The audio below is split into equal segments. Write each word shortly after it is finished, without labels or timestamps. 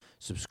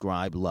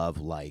subscribe, love,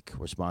 like.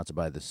 We're sponsored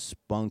by the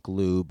Spunk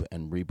Lube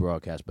and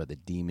rebroadcast by the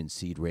Demon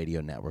Seed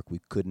Radio Network.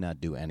 We could not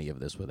do any of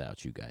this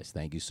without you guys.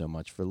 Thank you so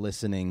much for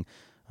listening.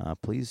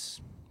 Please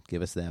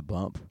give us that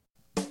bump.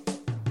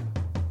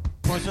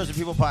 Porn Stars and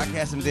People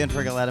podcast. I'm Dan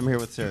Frigolette. I'm here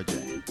with Sarah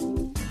J.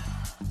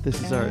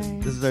 This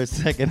is our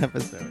second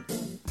episode.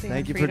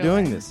 Thank you for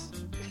doing this.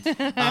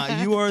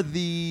 You are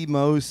the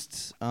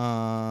most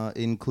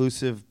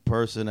inclusive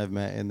person I've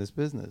met in this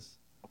business.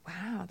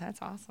 Wow,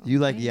 that's awesome.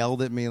 You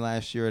yelled at me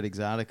last year at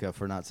Exotica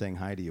for not saying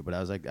hi to you, but I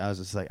was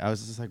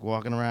just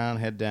walking around,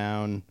 head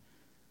down,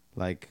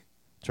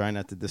 trying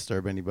not to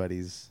disturb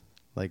anybody's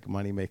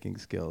money making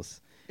skills.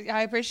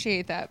 I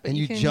appreciate that. But and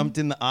you jumped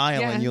in the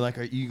aisle and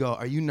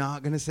are you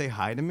not going to say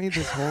hi to me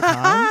this whole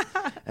time?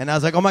 And I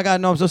was like, oh my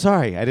God, no, I'm so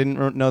sorry. I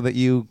didn't know that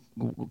you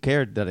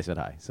cared that I said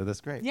hi. So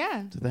that's great.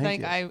 Yeah. So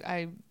thank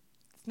you.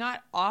 It's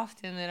not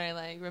often that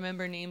I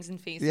remember names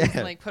and faces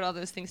and put all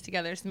those things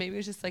together. So maybe it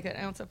was just an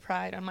ounce of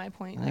pride on my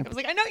point. I was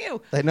like, I know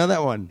you. I know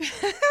that one.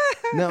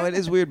 No, it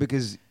is weird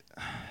because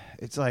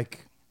it's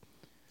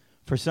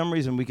for some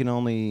reason we can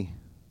only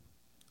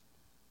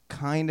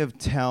kind of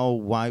tell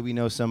why we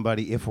know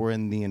somebody if we're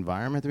in the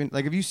environment. I mean,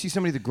 if you see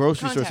somebody at the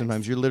grocery store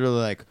sometimes, you're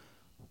literally like,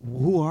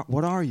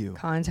 what are you?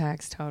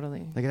 Context,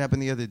 totally. It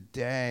happened the other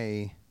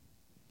day.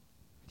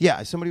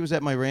 Yeah, somebody was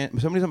at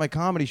my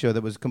comedy show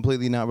that was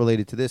completely not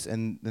related to this,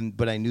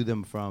 but I knew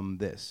them from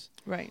this.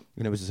 Right.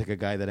 And it was just a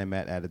guy that I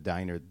met at a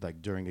diner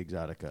during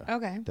Exotica.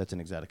 Okay. That's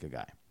an Exotica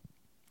guy.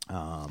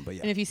 But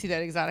yeah. And if you see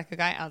that Exotica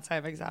guy outside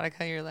of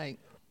Exotica, you're like,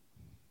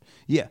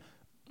 yeah.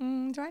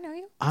 Do I know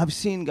you? I've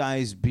seen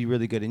guys be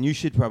really good, and you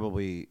should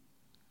probably,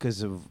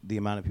 because of the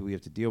amount of people you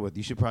have to deal with,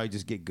 you should probably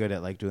just get good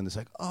at doing this.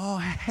 Oh,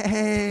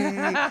 hey,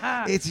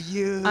 it's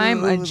you.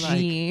 I'm a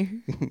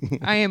G.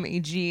 I am a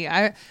G.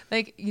 I've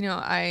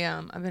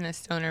been a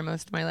stoner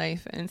most of my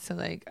life, and so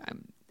I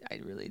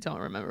really don't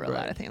remember a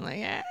lot of things.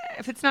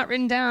 If it's not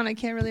written down, I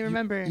can't really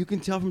remember. You can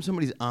tell from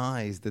somebody's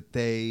eyes that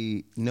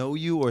they know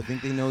you or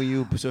think they know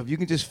you. So if you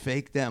can just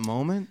fake that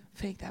moment.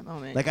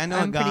 I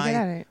know a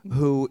guy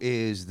who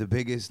is the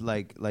biggest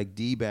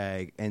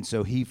D-bag, and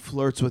so he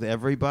flirts with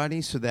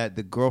everybody so that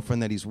the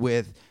girlfriend that he's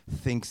with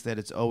thinks that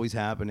it's always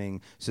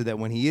happening, so that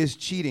when he is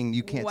cheating,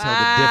 you can't tell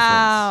the difference.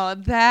 Wow,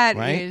 that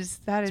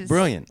is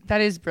brilliant.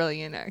 That is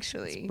brilliant,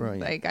 actually. It's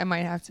brilliant. I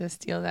might have to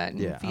steal that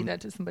and feed that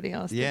to somebody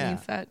else that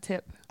needs that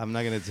tip. I'm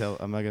not gonna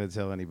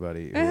tell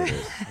anybody who it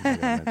is. I'm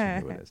not gonna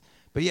mention who it is.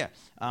 But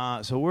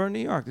yeah, so we're in New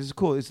York. This is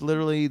cool. It's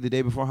literally the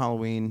day before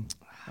Halloween.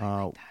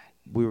 I like that.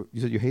 You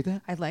said you hate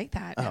that? I like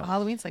that. Oh.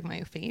 Halloween's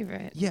my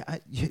favorite. Yeah,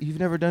 you've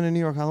never done a New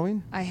York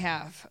Halloween? I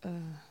have.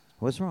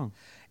 What's wrong?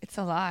 It's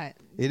a lot.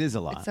 It is a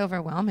lot. It's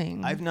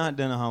overwhelming. I've not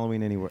done a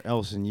Halloween anywhere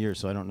else in years,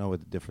 so I don't know what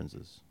the difference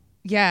is.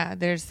 Yeah,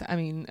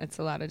 it's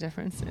a lot of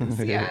differences.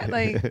 Yeah,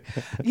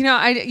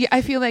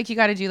 I feel like you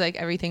got to do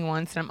everything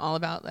once, and I'm all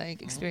about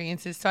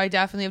experiences. So I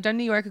definitely have done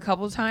New York a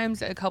couple of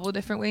times, a couple of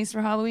different ways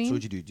for Halloween. So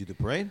what'd you do? Do the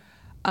parade?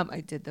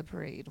 I did the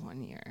parade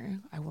one year.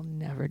 I will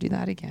never do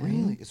that again.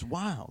 Really? It's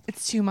wild.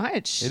 It's too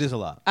much. It is a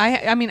lot. I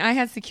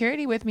had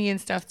security with me and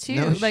stuff too.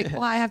 No shit.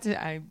 I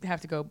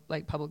have to go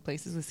public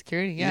places with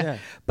security. Yeah.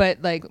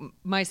 But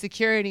my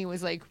security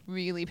was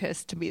really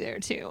pissed to be there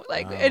too.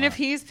 And if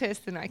he's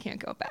pissed, then I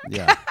can't go back.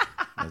 Yeah.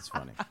 That's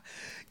funny.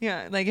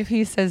 Yeah. If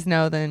he says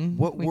no, then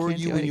what were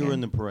you when you were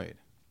in the parade?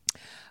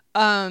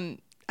 I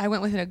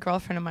went with a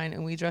girlfriend of mine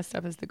and we dressed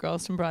up as the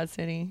girls from Broad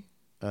City.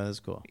 Oh, that's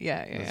cool.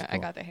 Yeah. Cool. I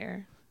got the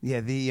hair. Yeah,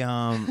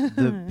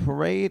 the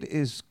parade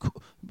is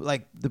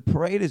the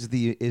parade is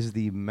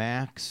the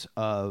max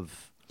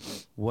of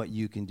what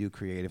you can do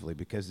creatively,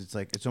 because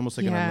it's almost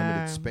like an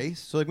unlimited space.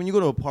 So when you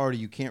go to a party,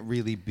 you can't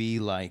really be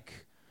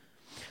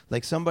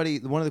somebody.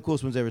 One of the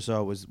coolest ones I ever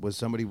saw was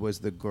somebody was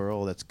the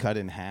girl that's cut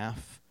in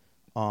half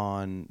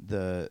on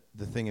the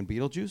thing in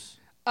Beetlejuice.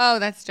 Oh,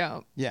 that's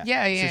dope. Yeah.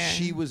 Yeah. So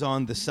she was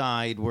on the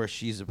side where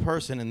she's a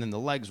person, and then the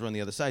legs were on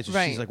the other side. So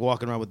she's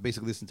walking around with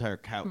basically this entire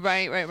couch.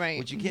 Right.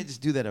 Which you can't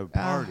just do that at a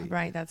party.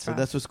 Right, that's rough. So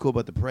that's what's cool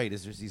about the parade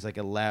is there's these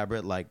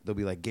elaborate, there'll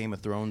be Game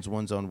of Thrones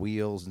ones on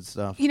wheels and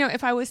stuff.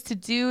 If I was to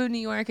do New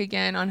York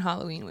again on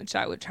Halloween, which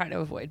I would try to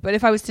avoid, but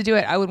if I was to do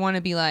it, I would want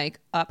to be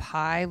up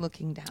high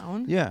looking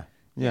down. Yeah.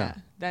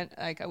 That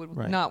I would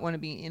not want to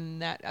be in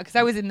that, because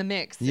I was in the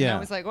mix. And I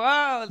was like,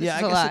 whoa, this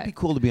is a lot. I guess it'd be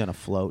cool to be on a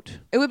float.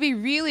 It would be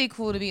really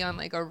cool to be on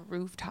a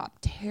rooftop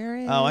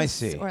terrace. Oh, I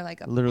see. Or a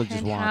literally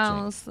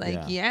penthouse, just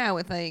watching.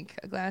 With a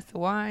glass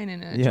of wine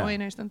and a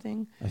joint or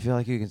something. I feel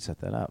like you can set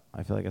that up.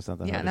 I feel like it's not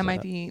that hard. Yeah, that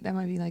might be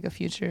a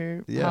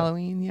future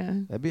Halloween. Yeah,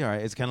 that'd be all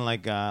right. It's kind of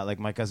like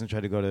my cousin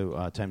tried to go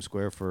to Times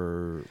Square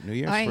for New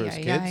Year's for his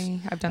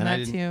kids. I've done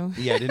that too.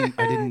 Yeah, I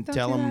didn't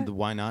tell him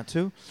why not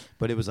to,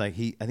 but it was I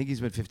think he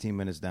spent 15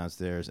 minutes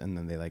downstairs, and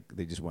then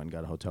they just went and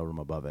got a hotel room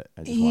above it.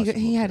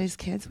 He had his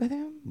kids with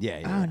him?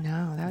 Yeah. Oh,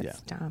 no.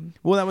 That's dumb.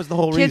 Well, that was the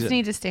whole reason. Kids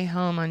need to stay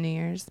home on New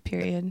Year's,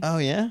 period. Oh,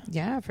 yeah?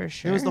 Yeah, for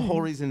sure. It was the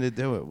whole reason to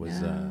do it was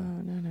no.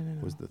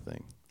 was the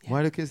thing. Yeah.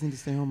 Why do kids need to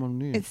stay home on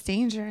New Year's? It's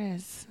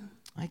dangerous.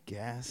 I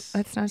guess.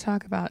 Let's not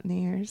talk about New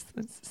Year's.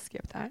 Let's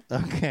skip that.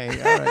 Okay,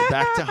 all right.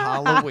 Back to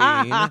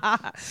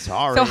Halloween.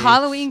 Sorry. So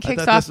Halloween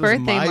kicks off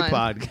birthday my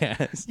month.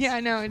 podcast. Yeah,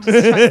 no,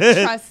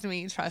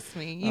 just trust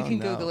me. You can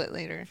Google it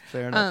later.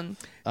 Fair enough.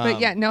 But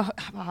yeah, no,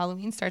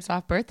 Halloween starts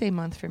off birthday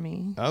month for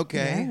me.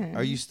 Okay. Yeah.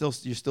 Are you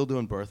still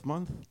doing birth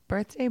month?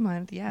 Birthday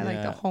month, yeah,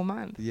 like the whole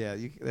month. Yeah,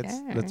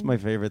 that's my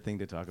favorite thing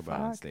to talk about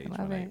on stage.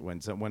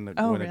 When a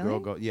girl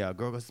goes, a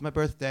girl goes, it's my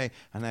birthday,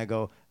 and I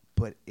go,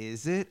 but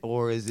is it,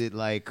 or is it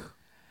like?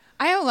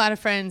 I have a lot of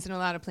friends in a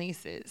lot of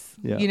places,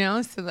 you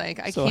know, so like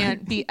I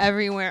can't be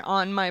everywhere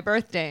on my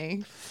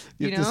birthday.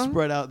 You have to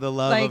spread out the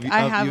love like of, I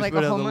have like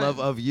spread a out whole the month. love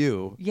of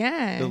you.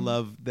 Yeah. The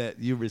love that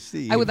you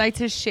receive. I would like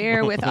to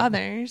share with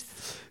others.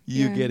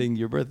 You getting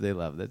your birthday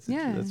love. That's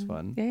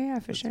fun. Yeah,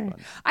 for That's sure. fun.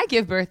 I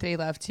give birthday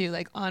love too.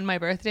 Like on my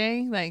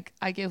birthday, like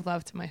I give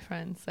love to my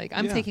friends. Like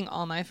I'm taking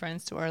all my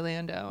friends to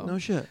Orlando. No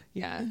shit.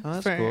 Yeah. Oh,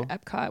 that's for cool.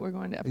 Epcot. We're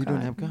going to Epcot. Are you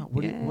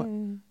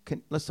doing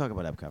Epcot? Let's talk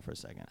about Epcot for a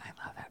second. I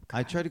love Epcot.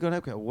 I tried to go to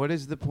Epcot. What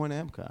is the point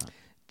of Epcot?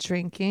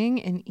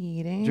 Drinking and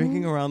eating.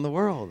 Drinking around the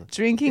world.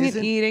 Drinking and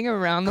eating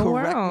around the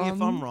world. Correct me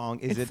if I'm wrong.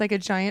 It's like a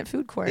giant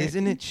food court.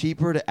 Isn't it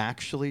cheaper to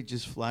actually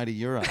just fly to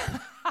Europe?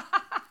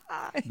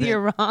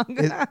 You're wrong.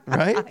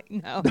 Right?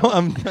 No. No,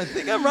 I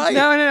think I'm right.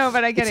 No,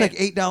 but I get it's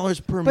it. It's like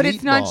 $8 per But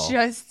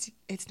meatball.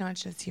 it's not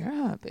just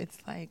Europe. It's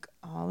like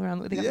all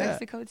around. They got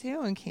Mexico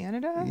too and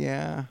Canada.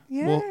 Yeah.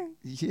 Yeah. Well,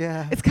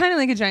 yeah. It's kind of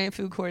like a giant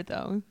food court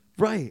though.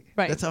 Right.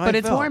 That's how but I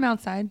it's felt. warm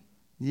outside.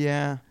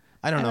 Yeah.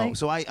 I don't know.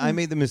 So I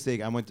made the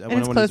mistake. I went on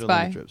one of these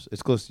Orlando trips.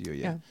 It's close to you,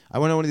 yeah. I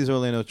went on one of these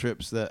Orlando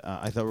trips that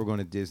I thought we were going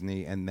to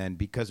Disney, and then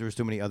because there was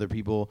too many other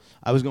people,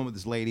 I was going with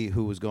this lady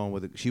who was going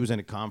with. She was in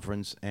a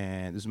conference,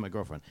 and this is my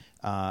girlfriend,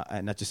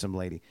 and not just some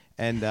lady,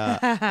 and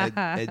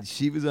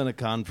she was on a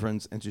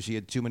conference, and so she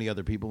had too many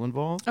other people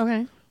involved.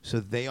 Okay. So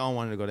they all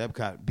wanted to go to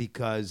Epcot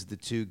because the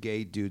two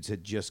gay dudes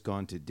had just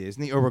gone to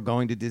Disney or were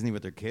going to Disney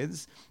with their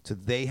kids. So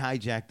they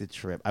hijacked the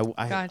trip.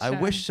 I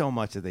wish so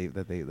much that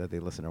they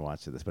listen or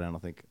watch to this, but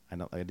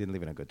I didn't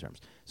leave it on good terms.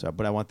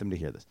 But I want them to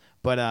hear this.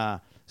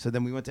 But so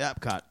then we went to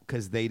Epcot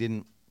because they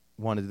didn't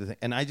want to do the thing,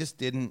 and I just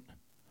didn't.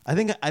 I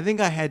think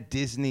I had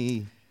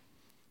Disney.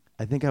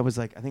 I think I was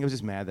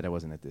just mad that I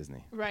wasn't at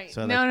Disney. Right.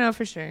 So no,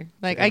 for sure.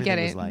 Like so I get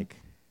it. Was like,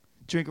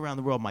 drink around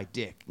the world, my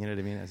dick. You know what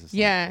I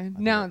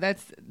mean?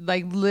 That's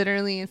like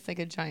literally, it's like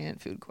a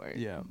giant food court.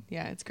 Yeah,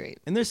 it's great.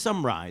 And there's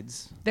some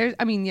rides.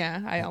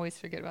 I always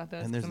forget about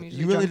those. And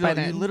you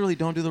literally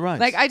don't do the rides.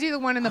 Like I do the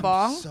one in the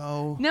ball.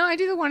 I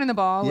do the one in the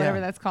ball, whatever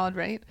that's called,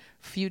 right?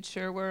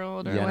 Future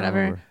World or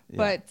whatever.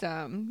 But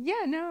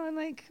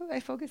I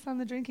focus on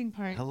the drinking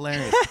part.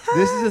 Hilarious.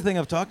 This is the thing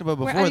I've talked about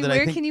before.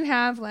 Where can you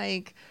have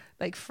like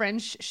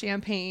French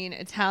champagne,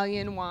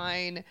 Italian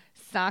wine,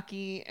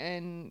 sake,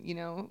 and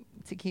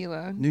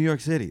tequila? New York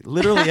City,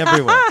 literally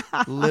everywhere.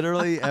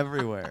 Literally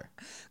everywhere.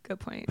 Good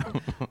point.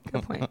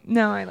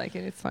 No, I like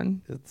it. It's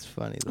fun. It's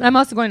funny. I'm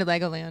also going to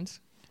Legoland.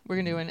 We're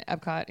gonna do an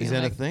Epcot. Is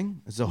that a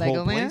thing? It's a Legoland?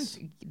 whole place.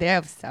 They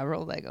have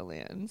several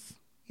Legolands.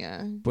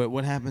 Yeah. But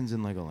what happens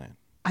in Legoland?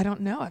 I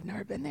don't know. I've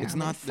never been there. It's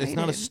not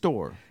a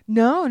store.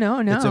 No.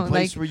 It's a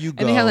place where you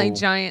go. And they have like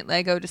giant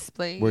Lego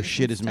displays. Where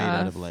shit is made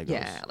out of Legos.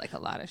 Yeah, like a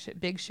lot of shit.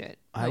 Big shit.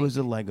 I was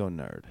a Lego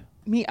nerd.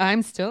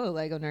 I'm still a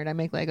Lego nerd. I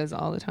make Legos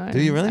all the time. Do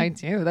you really? I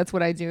do. That's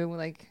what I do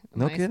in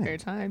no my kidding. spare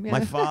time. Yeah.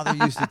 My father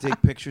used to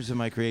take pictures of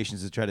my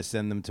creations to try to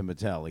send them to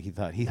Mattel. Like he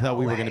thought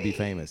we were going to be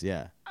famous.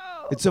 Yeah.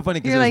 Oh. It's so funny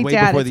because it was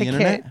way before the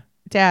internet. Kit.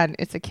 Dad,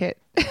 it's a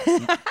kit.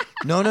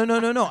 No.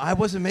 I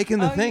wasn't making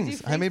the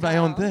things. I made my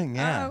own thing.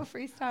 Yeah. Oh,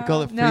 freestyle. You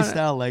call it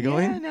freestyle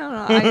Legoing? Yeah,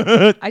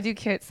 no. I do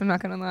kits. I'm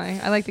not going to lie.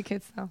 I like the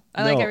kits, though.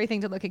 I like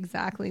everything to look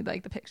exactly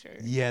like the picture.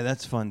 Yeah,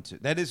 that's fun, too.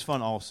 That is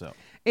fun also.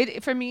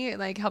 For me,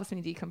 it helps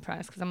me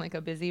decompress because I'm like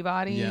a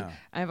busybody. Yeah.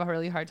 I have a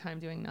really hard time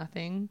doing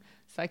nothing.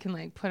 So I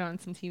can put on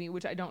some TV,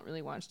 which I don't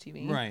really watch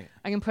TV. Right.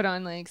 I can put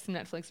on some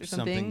Netflix or something.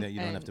 Something that you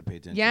don't have to pay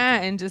attention to.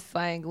 Yeah, and just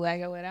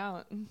Lego it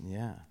out.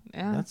 Yeah.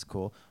 That's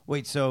cool.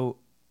 Wait, so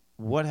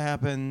what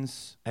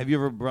happens? Have you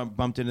ever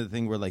bumped into the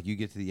thing where you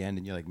get to the end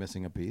and you're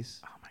missing a piece?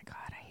 Oh my God,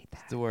 I hate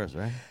that. It's the worst,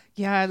 right?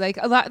 Yeah,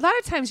 a lot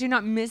of times you're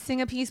not missing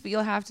a piece, but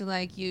you'll have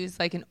to use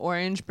an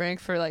orange brick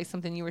for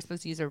something you were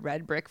supposed to use a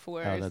red brick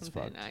for. Oh, that's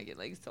something. fun. I get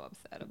so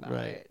upset about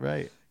it.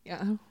 Right.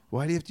 Yeah.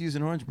 Why do you have to use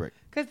an orange brick?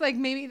 Because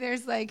maybe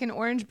there's an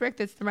orange brick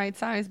that's the right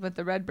size, but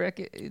the red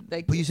brick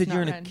But you said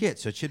you're in a kit,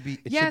 so it should be.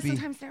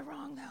 Sometimes they're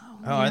wrong though.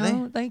 Oh, are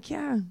they?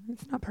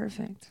 It's not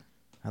perfect.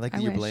 I like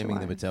that you're blaming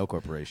the Mattel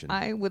Corporation.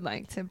 I would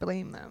like to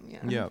blame them.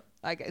 Yeah.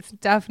 Yeah. It's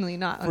definitely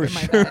not under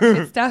my bed.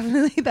 It's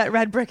definitely that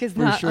red brick is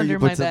not under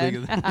my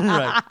bed.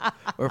 Right.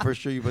 Or for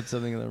sure you put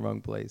something in the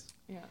wrong place.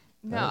 Yeah.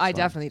 No, I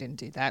definitely didn't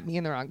do that. Me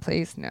in the wrong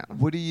place. No.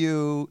 What do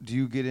you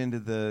get into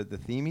the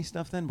themey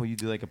stuff then? Will you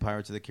do a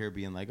Pirates of the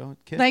Caribbean Lego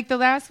kit? The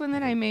last one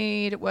that I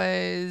made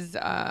was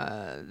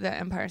the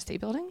Empire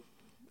State Building.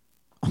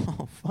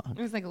 Oh fuck!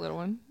 It was a little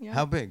one. Yeah.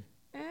 How big?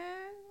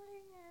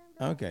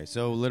 Okay,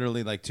 so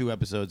literally 2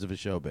 episodes of a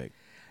show big.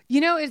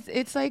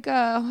 It's like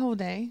a whole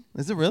day.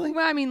 Is it really?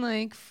 Well, I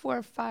mean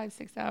 4, 5,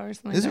 6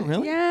 hours. Is it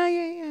really?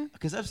 Yeah.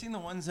 Because I've seen the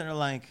ones that are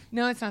like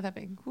No, it's not that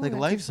big. Ooh, like that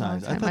life takes a long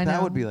size. I time. thought that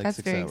know. would be like That's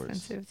 6 very hours.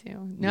 expensive too.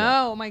 Yeah.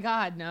 No, oh my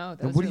God, no. And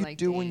Those what are do you like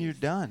do when days. you're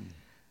done?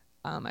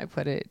 I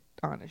put it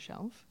on a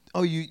shelf.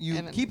 Oh, you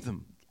And then- keep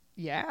them.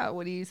 Yeah,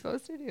 what are you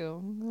supposed to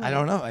do? I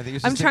don't know. I think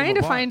it's I'm just trying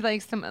to apart. find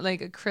like some like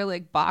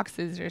acrylic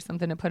boxes or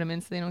something to put them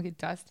in so they don't get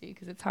dusty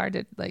because it's hard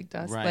to like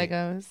dust Right.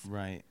 Legos.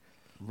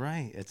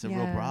 Right. It's a real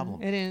Yeah,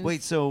 problem. it is.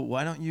 Wait, so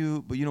why don't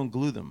you? But you don't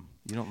glue them.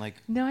 You don't like.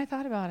 No, I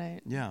thought about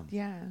it. Yeah.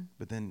 Yeah.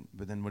 But then,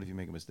 what if you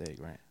make a mistake,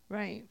 right?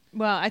 Right.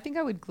 Well, I think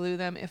I would glue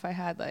them if I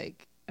had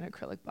like an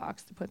acrylic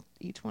box to put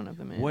each one of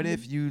them in. What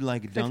if you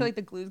like 'Cause I dunk? feel like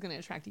the glue's gonna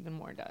attract even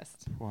more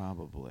dust.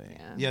 Probably.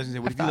 Yeah. I was gonna say,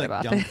 what I've if you thought like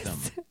about dunk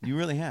this. them? You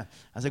really have.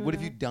 I was like, what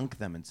if you dunk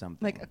them in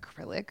something? Like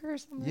acrylic or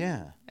something?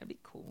 Yeah. That'd be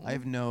cool. I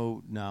have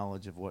no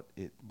knowledge of what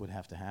it would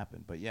have to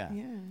happen, but yeah.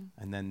 Yeah.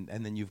 And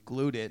then you've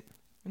glued it.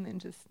 And then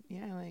just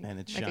like And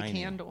it's like shiny. a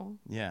candle.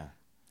 Yeah.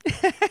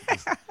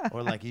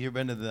 Or like, you ever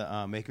been to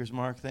the Maker's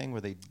Mark thing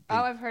where they Oh,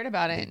 I've heard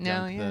about they it. No,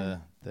 dunk yeah.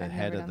 the I've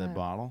head never of the done that.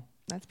 bottle?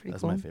 That's pretty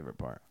That's cool. my favorite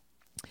part.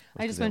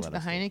 I just They went to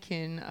let the us do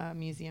it. Heineken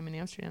Museum in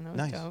Amsterdam. That was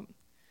Nice. dope.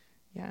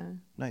 Yeah.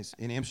 Nice.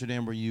 In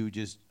Amsterdam, were you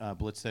just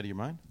blitzed out of your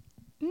mind?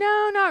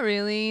 No, not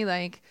really.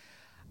 Like,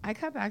 I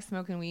cut back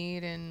smoking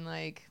weed, and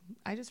like,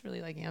 I just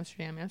really like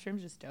Amsterdam.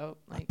 Amsterdam's just dope.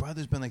 My Like,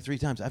 brother's been like 3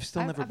 times. I've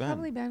still never I've been.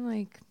 probably been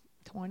like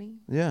 20.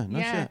 Yeah, no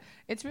yeah, shit.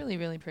 it's really,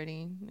 really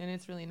pretty, and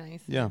it's really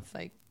nice. Yeah. It's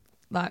like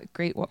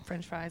great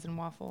French fries and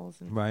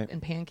waffles and, Right.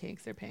 and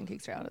pancakes. Their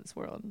pancakes are out of this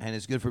world. And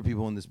it's good for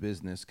people in this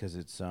business because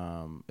it's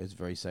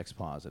very sex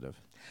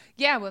positive.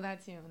 Yeah, well,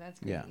 that's that's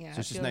great. Yeah. Yeah, So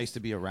it's just nice to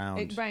be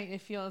around Right, it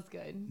feels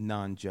good.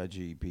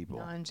 non-judgy people.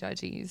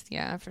 Non-judgies,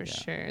 yeah, for Yeah.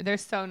 sure. They're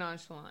so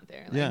nonchalant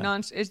there. Like, Yeah.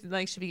 It's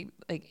like should be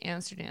like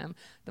Amsterdam,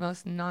 the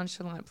most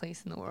nonchalant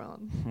place in the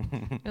world.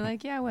 They're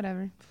like, yeah,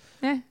 whatever.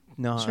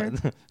 No, Sure.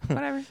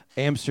 Whatever.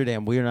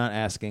 Amsterdam, we're not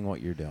asking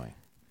what you're doing.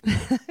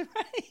 Right.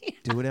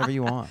 Do whatever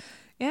you want.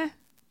 Yeah,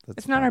 That's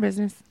it's not fine. our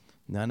business.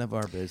 None of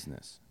our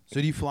business. So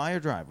do you fly or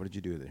drive? What did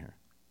you do here?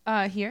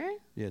 Here?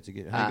 Yeah, to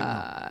get. How you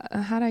get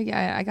home? How did I get?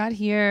 I got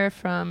here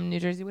from New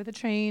Jersey with a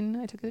train.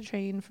 I took the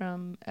train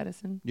from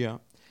Edison. Yeah.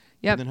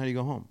 Yep. And then how do you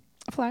go home?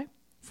 I fly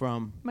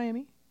From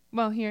Miami.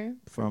 Well, here.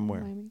 From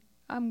where? Miami.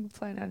 I'm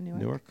flying out of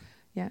Newark. Newark.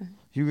 Yeah.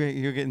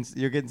 You're getting.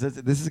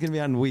 This is gonna be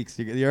on weeks.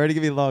 You're already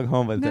gonna be log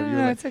home by the time. No,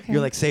 You're like, it's okay.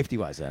 You're like safety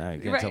wise. I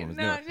can't tell them it's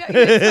No, Newark. yeah,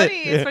 it's funny.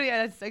 It's funny.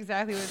 Yeah, that's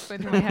exactly what's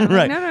going through my head. I'm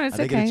Right. like, no, it's Are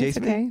they okay. gonna chase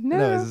It's me? okay.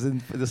 No,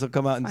 This will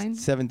come out in fine.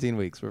 17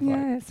 weeks. We're fine.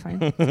 yeah, it's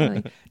fine. It's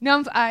really,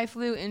 no, I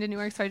flew into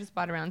Newark, so I just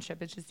bought a round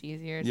trip. It's just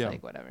easier. It's Yeah.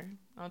 like whatever.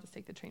 I'll just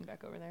take the train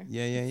back over there.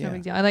 Yeah. It's no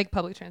big deal. I like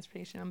public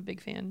transportation. I'm a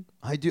big fan.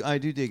 I do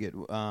dig it.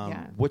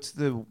 Yeah. What's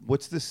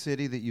the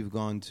city that you've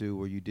gone to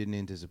where you didn't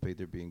anticipate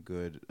there being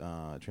good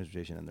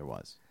transportation and there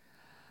was?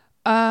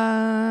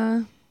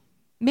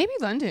 Maybe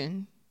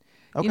London.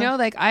 Okay. You know,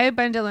 like I had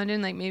been to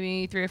London like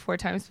maybe 3 or 4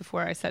 times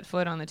before I set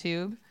foot on the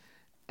tube.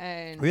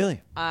 And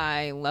Really?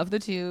 I love the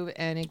tube,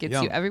 and it gets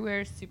Yeah. you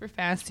everywhere super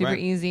fast, super Right.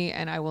 easy,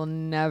 and I will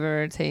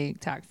never take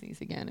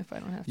taxis again if I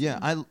don't have to. Yeah,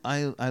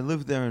 I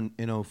lived there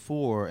in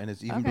 04, and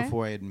it's even Okay.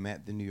 before I had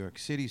met the New York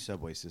City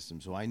subway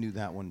system, so I knew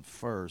that one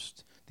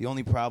first. The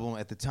only problem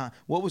at the time,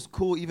 what was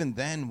cool even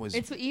then was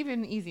It's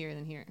even easier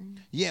than here.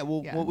 yeah.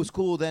 Well, Yeah. what was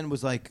cool then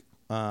was like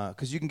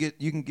because you can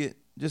get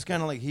just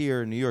kind of like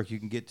here in New York, you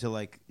can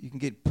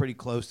get pretty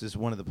close to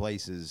one of the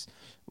places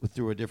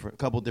through a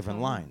couple different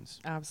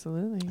lines.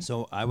 Absolutely.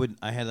 So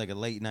I had like a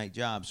late night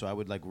job, so I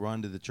would like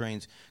run to the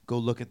trains, go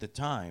look at the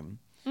time.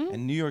 Mm-hmm.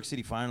 And New York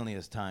City finally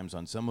has times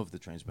on some of the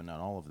trains, but not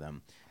all of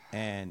them.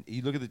 And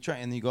you look at the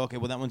train, and you go, okay,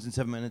 well that one's in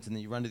 7 minutes, and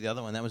then you run to the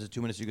other one. That one's in 2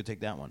 minutes. You could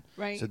take that one.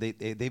 Right. So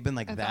they've been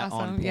like That's that on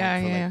awesome. point Yeah,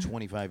 for yeah, like yeah.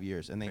 25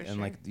 years, and For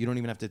like sure. you don't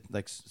even have to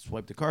like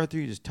swipe the card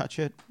through. You just touch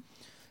it.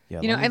 Yeah.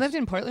 You know, I London's- lived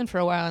in Portland for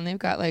a while, and they've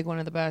got like one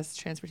of the best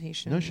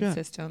transportation No shit.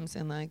 systems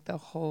in like the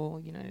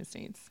whole United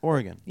States.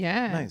 Oregon.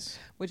 Yeah. Nice.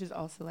 Which is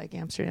also like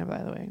Amsterdam,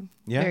 by the way.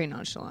 Yeah? Very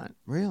nonchalant.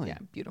 Really? Yeah,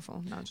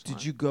 beautiful, nonchalant.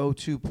 Did you go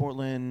to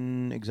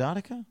Portland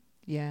Exotica?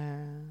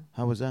 Yeah.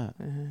 How was that?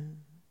 Uh-huh.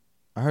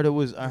 I heard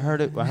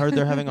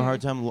they're having a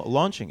hard time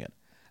launching it.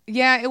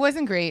 Yeah, it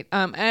wasn't great.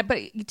 But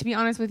to be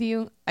honest with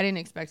you, I didn't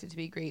expect it to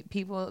be great.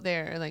 People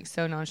there are like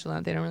so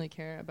nonchalant; they don't really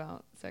care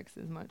about sex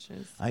as much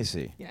as. I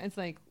see. Yeah, it's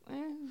like,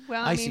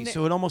 well, I I see. mean,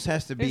 So it almost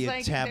has to be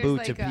a taboo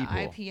there's to like people.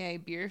 a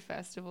IPA beer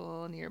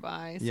festival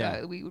nearby, so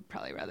Yeah. we would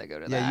probably rather go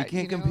to Yeah, that. you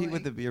can't know, compete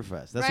with like- the beer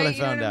fest. That's right, what I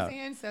found you know out. what I'm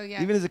saying? So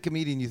yeah, Even as a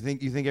comedian, you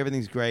think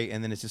everything's great,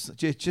 and then it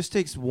just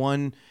takes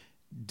one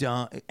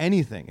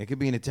anything. It could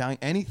be an Italian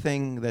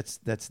anything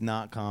that's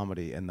not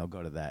comedy, and they'll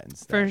go to that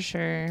instead. for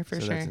sure, So for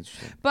that's sure.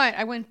 interesting. But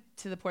I went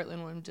to the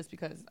Portland one just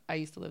because I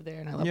used to live there,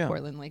 and I love Yeah.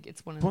 Portland. Like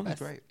it's one of Portland's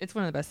the best. great. It's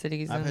one of the best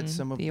cities I've in had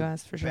some of the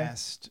U.S. for sure.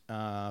 best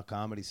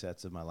comedy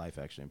sets of my life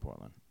actually in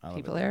Portland. I love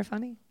People it. there are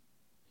funny.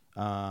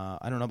 I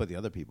don't know about the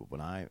other people, but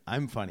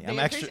I'm funny. I'm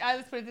They extra.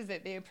 Let's put it this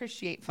way: they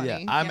appreciate funny.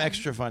 Yeah, I'm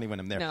extra funny when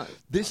I'm there. No.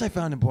 This I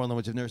found in Portland,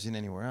 which I've never seen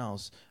anywhere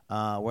else.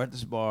 We're at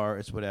this bar,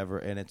 it's whatever,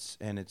 and it's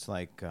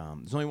like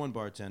there's only one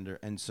bartender,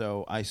 and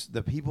so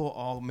the people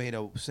all made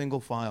a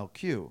single file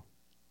queue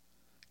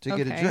to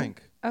get a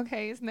drink.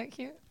 Okay, isn't that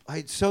cute?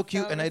 It's so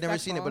cute, So and I'd never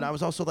seen it. But I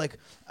was also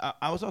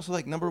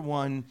like, number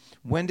one,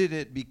 when did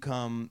it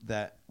become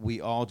that we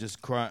all just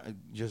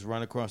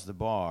run across the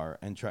bar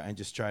and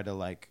try to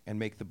like and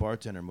make the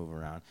bartender move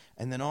around?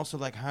 And then also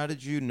like, how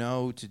did you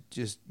know to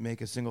just make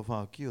a single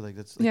file queue? Like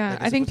that's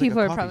I think people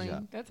are probably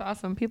that's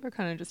awesome. People are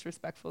kind of just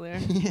respectful there.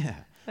 Yeah,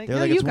 like, they're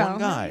no, like, you it's go. one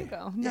guy. No, you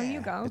go. No,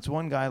 you go. It's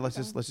one guy. Let's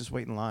just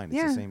wait in line.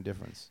 It's the same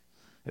difference.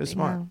 It was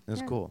smart. It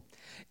was cool.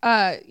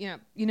 You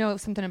know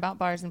something about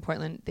bars in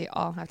Portland? They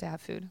all have to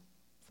have food.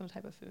 Some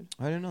type of food.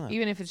 I didn't know that.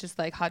 Even if it's just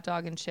like hot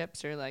dog and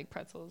chips or like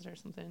pretzels or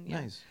something.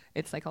 Yeah. Nice.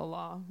 It's like a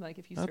law. Like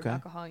if you serve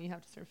alcohol, you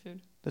have to serve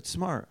food. That's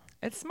smart.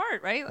 It's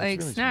smart, right? That's like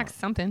really snacks, smart.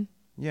 something.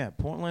 Yeah,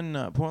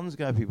 Portland's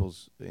got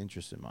people's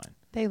interest in mind.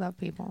 They love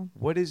people.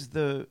 What is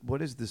the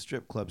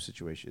strip club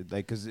situation?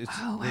 Like, because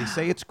they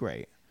say it's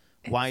great.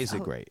 Why is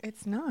it great?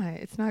 It's not.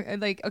 It's not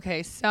like,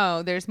 okay,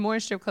 so there's more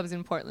strip clubs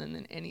in Portland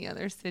than any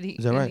other city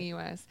in the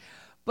U.S.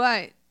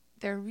 But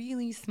they're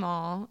really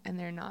small and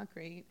they're not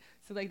great.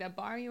 So like that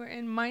bar you were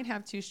in might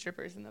have 2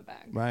 strippers in the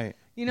back. Right.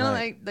 You know,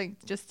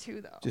 like just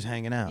 2 though. Just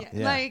hanging out.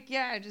 Yeah. Like,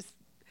 just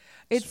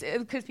it's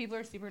because people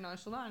are super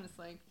nonchalant. It's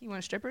like, you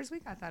want strippers? We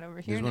got that over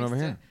here. There's one over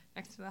here.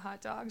 Next to the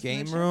hot dogs.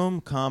 Game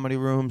room, comedy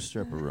room,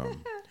 stripper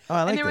room. Oh,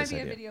 I like this. And there might be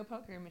idea. a video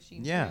poker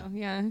machine. Yeah. Too.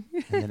 Yeah. And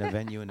then a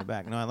venue in the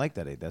back. No, I like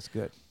that. That's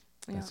good.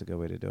 Yeah. That's a good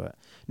way to do it.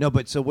 No,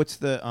 but so what's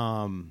the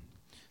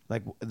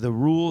like the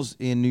rules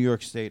in New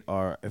York State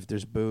are if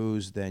there's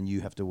booze, then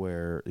you have to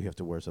wear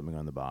something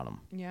on the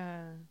bottom.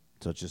 Yeah.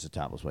 So it's just a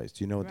topless waist.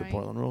 Do you know what the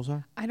Portland rules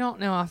are? I don't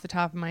know off the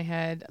top of my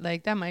head.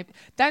 Like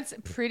that's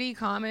pretty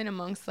common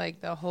amongst like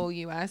the whole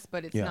U.S.,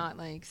 but it's not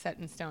like set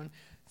in stone.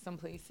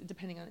 Someplace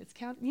depending on its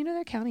county. You know,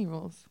 their county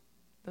rules.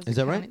 Is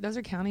that right? Those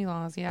are county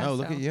laws. Yeah. Oh,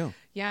 look at you.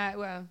 Yeah.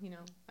 Well,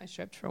 I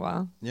stripped for a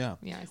while. Yeah.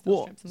 Yeah. I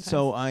still strip sometimes.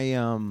 So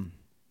I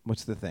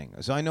what's the thing?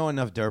 So I know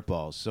enough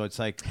dirtballs. So it's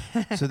like,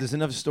 so there's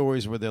enough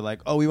stories where they're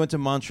like, oh, we went to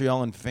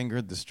Montreal and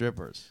fingered the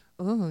strippers.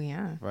 Oh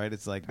yeah. Right.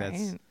 It's like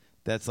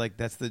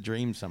that's the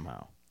dream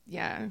somehow.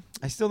 Yeah.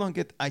 I still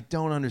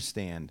don't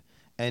understand.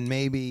 And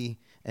maybe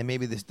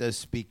this does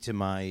speak to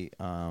my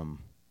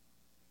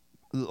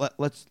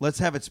let's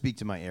have it speak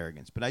to my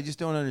arrogance. But I just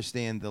don't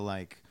understand the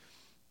like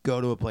go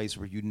to a place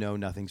where you know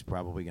nothing's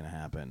probably going to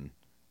happen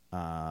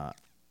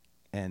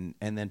and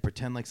then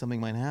pretend like something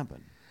might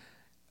happen.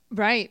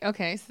 Right.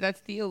 Okay. So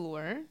that's the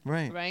allure.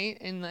 Right. Right.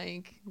 And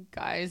like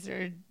guys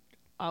are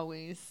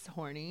always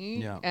horny,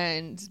 yeah.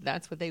 and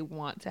that's what they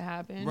want to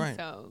happen. Right.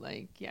 So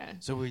like, yeah.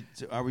 So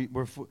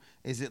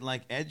is it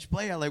like edge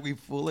play? Are like we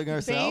fooling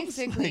ourselves?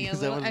 Basically, like, a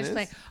little edge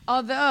play.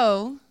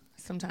 Although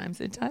sometimes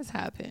it does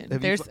happen.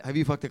 Have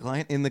you fucked a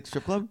client in the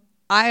strip club?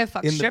 I have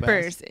fucked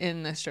strippers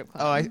in the strip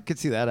club. Oh, I could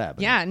see that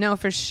happen. Yeah, no,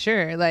 for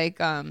sure. Like,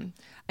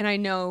 and I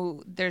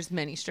know there's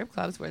many strip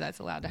clubs where that's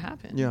allowed to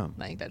happen. Yeah.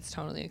 Like, that's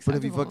totally acceptable.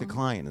 But have you fucked a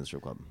client in the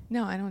strip club?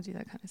 No, I don't do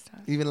that kind of stuff.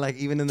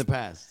 Even in the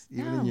past?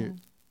 Even in your...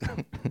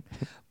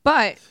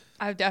 But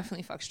I've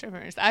definitely fucked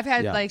strippers. I've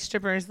had like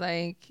strippers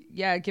like,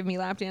 give me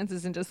lap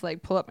dances and just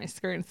like pull up my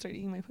skirt and start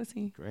eating my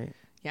pussy. Great.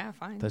 Yeah,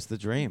 fine. That's the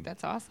dream.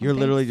 That's awesome. You're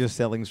literally just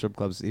selling strip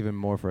clubs even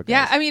more for guys.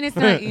 Yeah, I mean, it's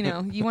not,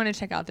 you want to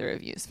check out the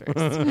reviews first.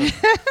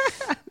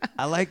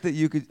 I like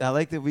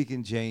that we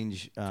can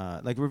change,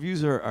 like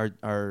reviews are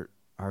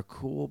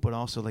cool, but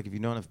also like if you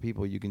know enough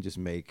people, you can just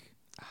make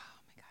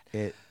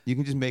you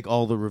can just make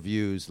all the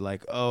reviews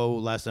like, oh,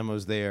 last time I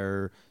was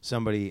there,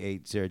 somebody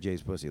ate Sarah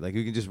J's pussy. Like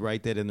you can just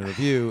write that in the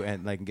review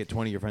and like get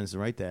 20 of your friends to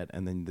write that,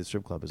 and then the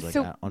strip club is like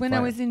on when fire.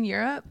 I was in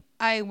Europe,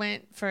 I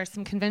went for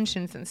some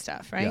conventions and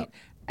stuff, right? Yeah.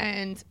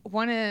 And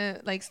one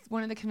of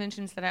the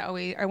conventions that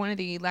one of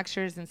the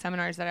lectures and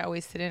seminars that I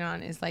always sit in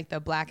on is like the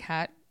black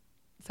hat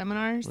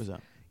seminars. What is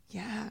that?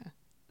 Yeah.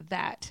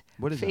 That.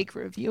 What is fake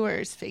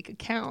reviewers, fake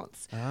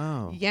accounts.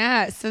 Oh.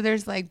 Yeah. So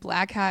there's like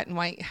black hat and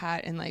white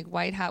hat, and like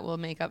white hat will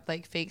make up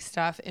like fake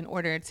stuff in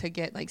order to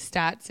get like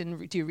stats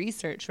and do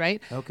research,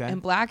 right? Okay.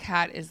 And black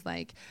hat is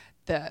like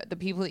the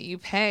people that you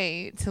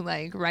pay to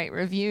like write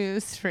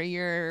reviews for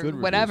your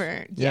Good whatever.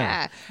 Reviews.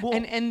 Yeah. Well,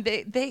 and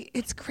they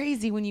it's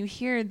crazy when you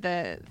hear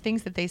the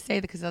things that they say,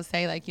 because they'll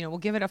say like, we'll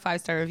give it a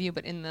 5-star review,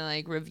 but in the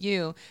like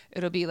review,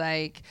 it'll be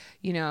like,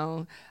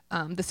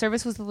 the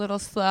service was a little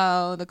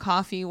slow, the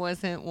coffee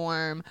wasn't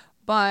warm,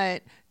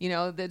 but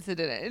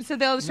so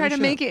they'll try to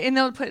make it, and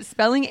they'll put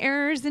spelling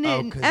errors in it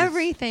and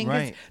everything.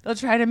 Right. They'll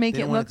try to make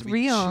it look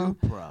real.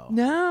 Too pro.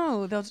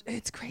 No,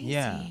 it's crazy.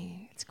 Yeah.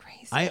 It's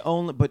crazy.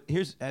 But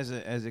here's as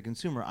a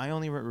consumer, I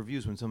only write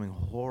reviews when something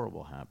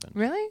horrible happened.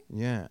 Really?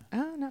 Yeah.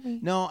 Oh, not me.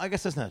 No, I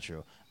guess that's not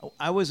true.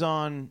 I was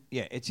on.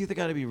 Yeah, it's either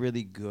got to be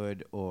really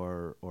good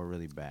or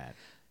really bad.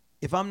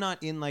 If I'm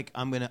not in like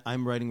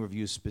I'm writing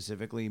reviews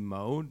specifically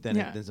mode, then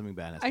something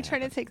bad has to I try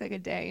happen. to take like a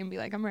day and be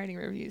like, I'm writing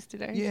reviews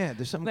today. Yeah,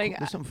 there's something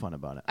fun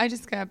about it. I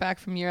just got back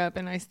from Europe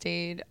and I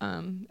stayed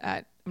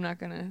at, I'm not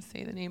going to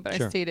say the name,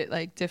 but I stayed at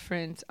like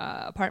different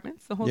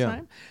apartments the whole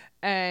time.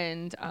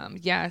 And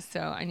so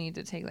I need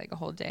to take like a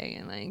whole day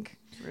and like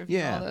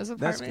review all those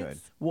apartments. That's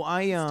good. Well,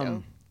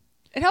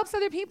 It helps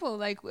other people,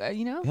 like,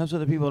 It helps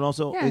other people, and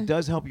also it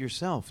does help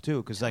yourself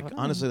too. Because like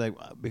honestly, like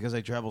because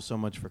I travel so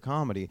much for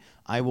comedy,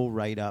 I will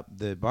write up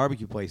the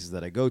barbecue places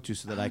that I go to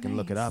so that I can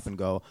look it up and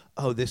go,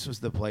 oh, this was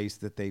the place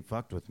that they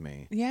fucked with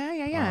me.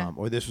 Yeah.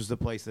 Or this was the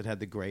place that had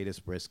the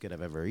greatest brisket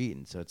I've ever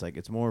eaten. So it's like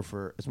it's more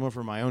for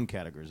my own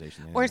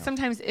categorization. Or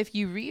sometimes if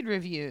you read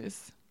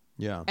reviews,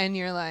 and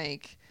you're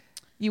like.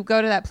 You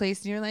go to that place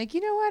and you're like, you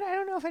know what? I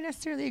don't know if I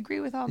necessarily agree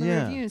with all the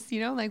reviews,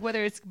 like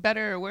whether it's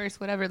better or worse,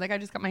 whatever. Like I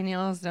just got my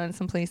nails done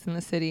someplace in the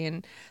city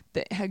and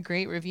they had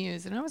great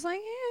reviews. And I was like,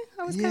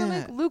 I was kind of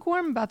like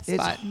lukewarm about the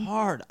spot. It's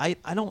hard. I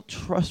don't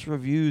trust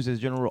reviews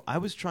as general. I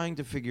was trying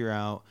to figure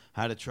out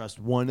how to trust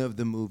one of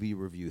the movie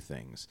review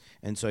things.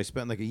 And so I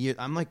spent like a year.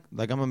 I'm like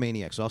I'm a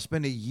maniac. So I'll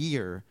spend a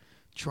year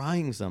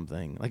trying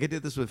something. Like I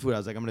did this with food. I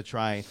was like, I'm going to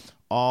try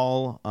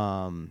all,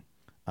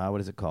 what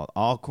is it called?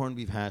 All corned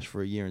beef hash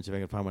for a year and see if I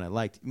can find one I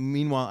liked.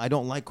 Meanwhile, I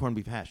don't like corned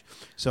beef hash.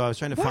 So I was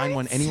trying to find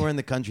one anywhere in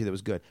the country that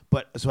was good.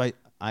 But so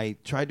I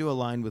tried to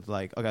align with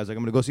like, okay, I was like,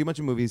 I'm going to go see a bunch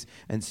of movies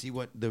and see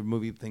what the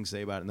movie things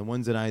say about it. And the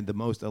ones that I the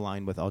most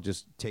aligned with, I'll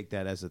just take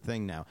that as a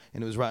thing now.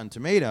 And it was Rotten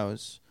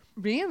Tomatoes.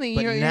 Really?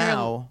 But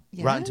now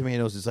Rotten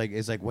Tomatoes is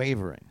like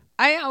wavering.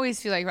 I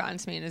always feel like Rotten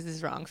Tomatoes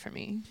is wrong for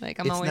me. Like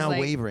it's always now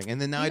like, wavering,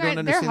 and then now I don't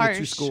understand the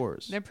two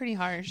scores. They're pretty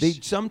harsh.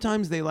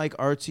 Sometimes they like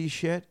artsy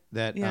shit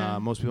that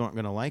most people aren't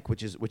going to like,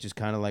 which is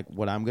kind of like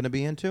what I'm going to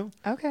be into.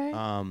 Okay.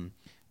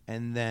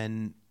 And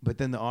then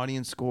the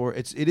audience score,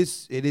 it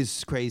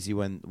is crazy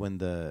when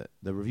the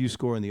review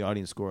score and the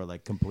audience score are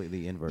like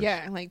completely inverse.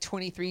 Yeah, like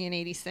 23 and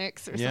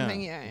 86 or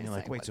something. Yeah. And you're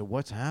like, wait, so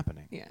what's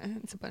happening? Yeah,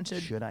 it's a bunch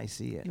of. Should I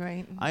see it?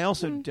 Right. I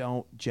also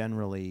don't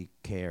generally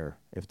care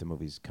if the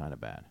movie's kind of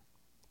bad.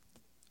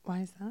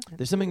 Why is that?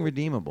 There's something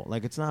redeemable.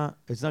 Like it's not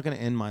going to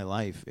end my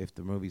life if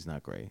the movie's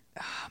not great.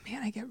 Oh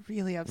man, I get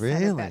really upset.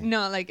 Really? At that.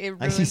 No, like it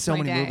ruins I see so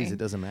many day. movies it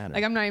doesn't matter.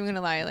 Like I'm not even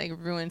gonna lie, like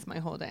ruins my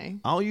whole day.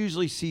 I'll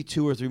usually see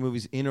 2 or 3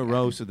 movies in a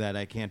row so that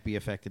I can't be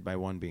affected by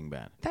one being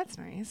bad. That's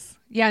nice.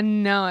 Yeah,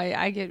 no,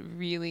 I get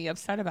really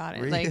upset about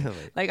it. Really?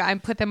 Like I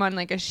put them on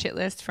like a shit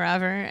list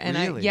forever, and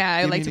really?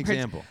 I Give like me to an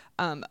example.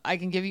 I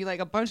can give you like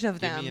a bunch of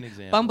them. Give me an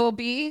example.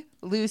 Bumblebee,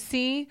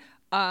 Lucy,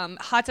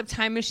 Hot Tub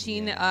Time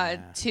Machine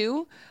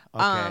 2.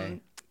 Okay.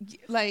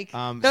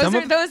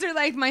 Those are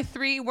like my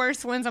 3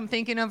 worst ones I'm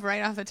thinking of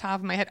right off the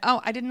top of my head.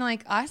 Oh, I didn't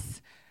like Us.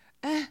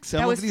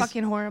 That was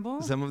fucking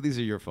horrible. Some of these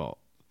are your fault.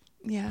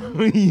 Yeah.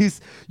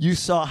 you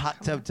saw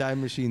Hot Tub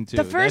Time Machine 2.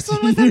 The first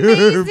one was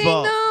amazing,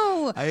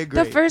 though. I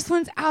agree. The first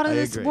one's out of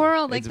this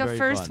world. Like it's the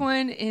first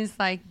one is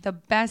like the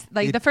best.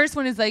 Like the first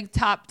one is like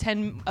top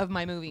 10 of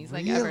my movies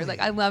like ever. Like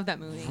I love that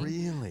movie.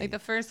 Really? Like the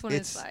first one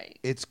is like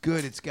it's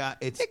good. It's got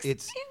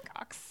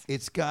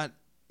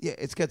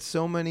it's got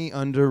so many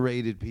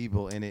underrated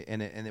people in it,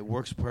 and it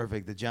works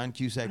perfect. The John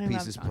Cusack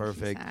piece is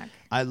perfect.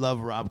 I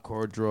love Rob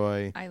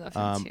Corddry. I love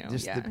him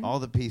too. All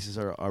the pieces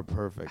are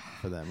perfect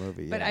for that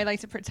movie. But I like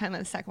to pretend that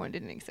the second one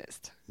didn't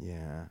exist.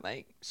 Yeah.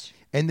 Like.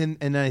 And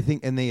then I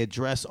think they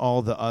address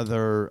all the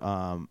other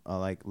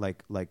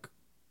like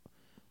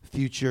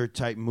future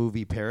type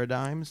movie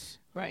paradigms.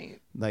 Right.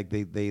 Like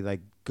they like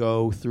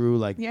go through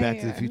like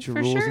Back to the Future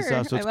rules and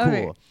stuff. So it's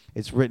cool.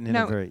 It's written in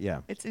a very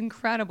It's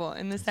incredible,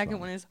 and the second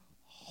one is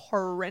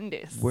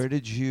horrendous. Where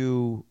did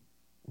you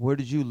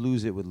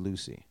lose it with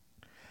Lucy?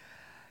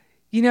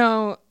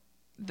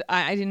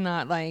 I did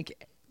not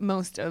like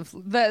most of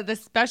the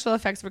special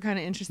effects were kind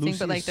of interesting, Lucy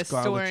but like the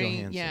Scarlett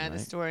story, Johansson, right? The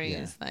story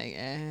is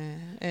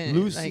like,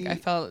 Lucy, like I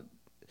felt.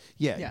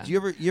 Yeah. Do you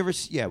ever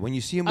when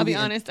you see a movie? I'll be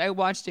honest, I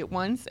watched it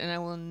once and I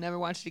will never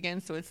watch it again.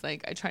 So it's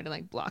like I tried to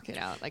like block it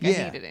out. Like I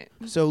hated it.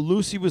 So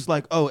Lucy was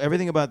like, "Oh,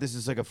 everything about this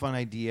is like a fun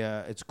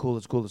idea. It's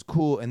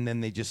cool." And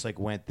then they just like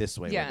went this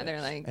way. Yeah, with they're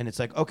it. like, and it's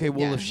like, okay,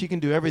 well, if she can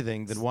do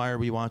everything, then why are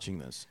we watching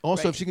this?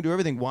 Also, if she can do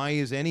everything, why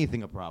is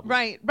anything a problem?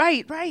 Right.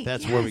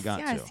 That's where we got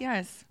to.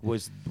 Yes.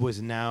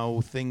 Was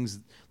now things.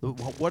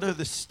 What are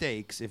the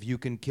stakes if you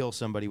can kill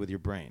somebody with your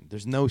brain?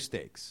 There's no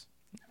stakes.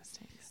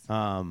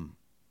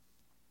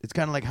 It's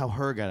kind of like how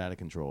Her got out of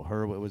control. I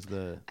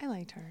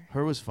liked Her.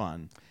 Her was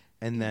fun.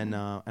 And then,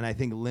 and I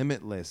think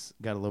Limitless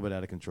got a little bit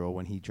out of control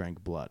when he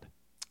drank blood.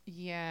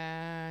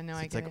 Yeah, no, so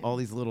I it's like all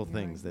these little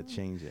things that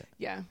change it.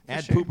 Yeah,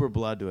 add poop or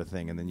blood to a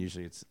thing, and then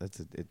usually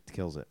it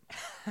kills it.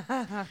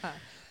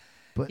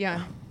 But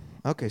yeah.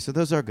 Okay, so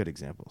those are good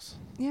examples.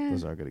 Yeah,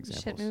 those are good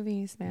examples. Shit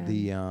movies, man.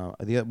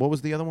 The what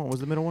was the other one? What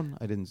was the middle one?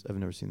 I've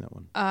never seen that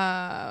one.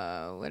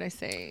 What'd I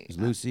say?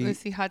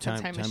 Lucy, Hot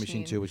Tub Time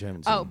Machine 2, which I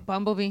haven't seen. Oh,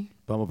 Bumblebee.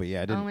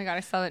 Yeah, I didn't. Oh my god, I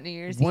saw that New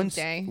Year's Eve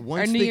day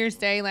or New Year's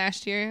Day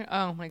last year.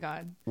 Oh my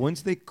god.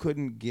 Once they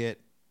couldn't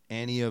get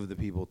any of the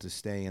people to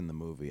stay in the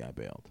movie, I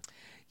bailed.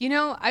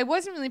 I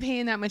wasn't really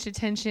paying that much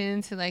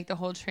attention to like the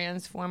whole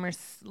Transformers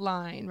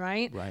line,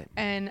 right? Right.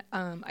 And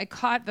I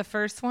caught the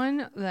first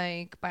one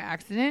like by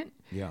accident.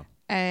 Yeah.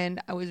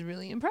 And I was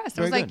really impressed.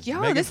 Very I was like, good.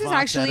 yo, Megan this is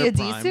Fox actually a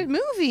decent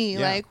movie.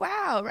 Yeah. Like,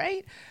 wow,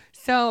 right?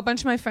 So a bunch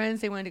of my friends,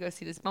 they wanted to go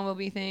see this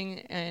Bumblebee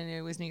thing, and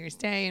it was New Year's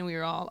Day, and we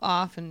were all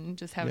off and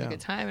just having a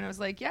good time. And I was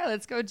like, yeah,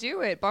 let's go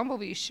do it.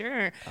 Bumblebee,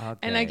 sure. Okay.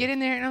 And I get in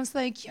there, and I was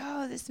like,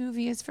 yo, this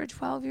movie is for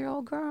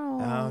 12-year-old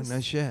girls. Oh, no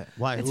shit.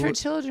 Why? It's for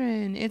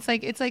children. It's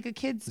like a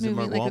kid's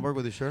movie. Is it Mark Wahlberg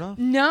with his shirt off?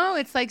 No,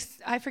 it's like,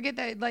 I forget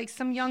that, like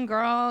some young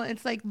girl.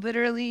 It's like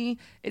literally,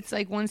 it's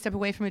like one step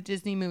away from a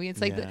Disney movie. It's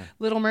like the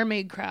Little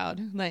Mermaid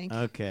crowd. Like,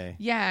 okay.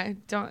 Yeah,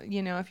 don't,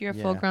 if you're a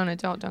full-grown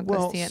adult, don't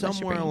go see it.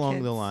 Somewhere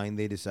along the line,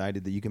 they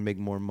decided that you can make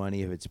more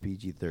money if it's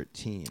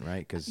PG-13,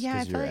 right? Because you're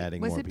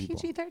adding more people. Was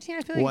it PG-13?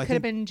 I feel like it could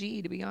have been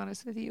G, to be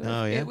honest with you.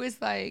 Oh, yeah? It was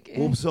like...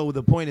 Well, so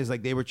the point is,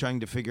 like, they were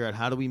trying to figure out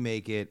how do we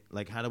make it,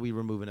 like, how do we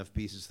remove enough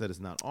pieces that it's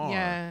not R?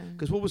 Yeah.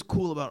 Because what was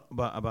cool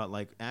about,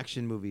 like,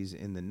 action movies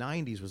in the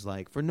 90s was,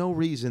 like, for no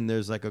reason,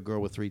 there's, like, a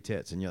girl with 3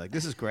 tits. And you're like,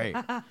 this is great.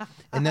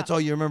 And that's all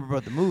you remember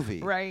about the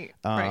movie. Right.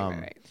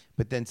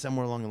 But then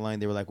somewhere along the line,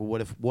 they were like,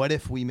 well, what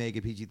if we make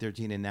it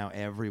PG-13 and now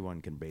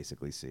everyone can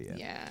basically see it?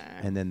 Yeah.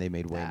 And then they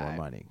made way more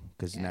money.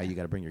 Because now you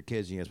got to bring your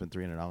kids and you got to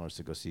spend $300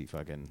 to go see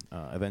fucking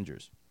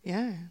Avengers.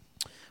 Yeah.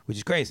 Which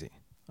is crazy.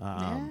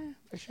 Yeah,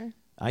 for sure.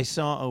 I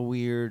saw a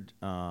weird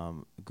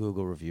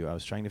Google review. I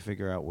was trying to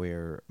figure out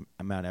where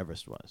Mount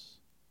Everest was.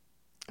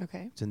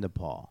 Okay. It's in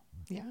Nepal.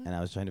 Yeah. And I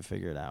was trying to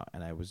figure it out.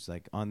 And I was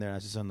like on there. And I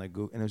was just on like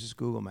Google, and it was just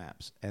Google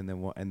Maps. And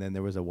then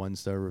there was a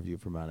 1-star review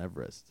for Mount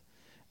Everest.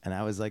 And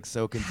I was like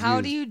so confused.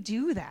 How do you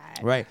do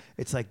that? Right.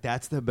 It's like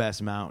that's the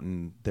best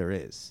mountain there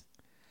is.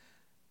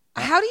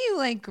 How do you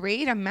like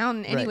grade a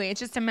mountain anyway? Right. It's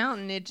just a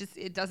mountain.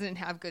 It doesn't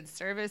have good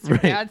service or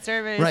bad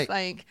service. Right.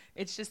 Like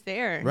it's just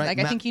there. Right. Like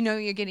I think you know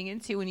what you're getting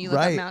into when you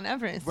look up Mount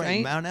Everest,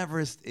 right? Mount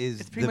Everest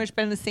is pretty much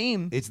been the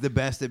same. It's the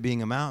best at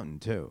being a mountain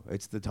too.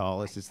 It's the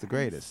tallest, it's the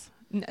greatest.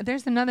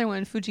 There's another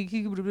one,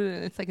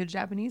 Fujikokubo. It's like a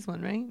Japanese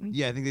one, right?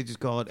 Yeah, I think they just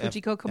call it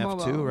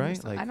F2,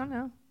 right? Like I don't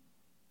know.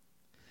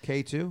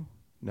 K2?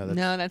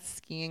 No, that's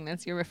skiing.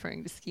 That's you're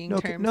referring to skiing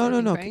terms. No,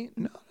 right?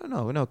 No.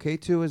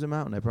 K2 is a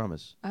mountain, I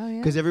promise. Oh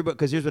yeah.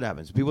 Because here's what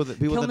happens.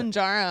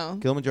 Kilimanjaro.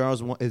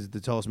 Kilimanjaro is the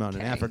tallest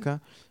mountain in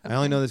Africa. Okay. I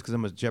only know this because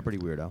I'm a Jeopardy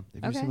weirdo.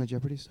 Have you seen my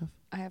Jeopardy stuff?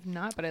 I have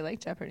not, but I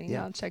like Jeopardy.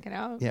 Yeah, I'll check it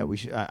out. Yeah, we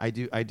should. I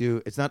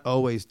do. It's not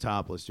always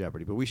topless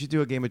Jeopardy, but we should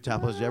do a game of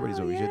topless Jeopardy. Is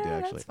what we should do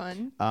actually.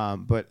 That's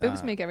fun. But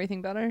boobs make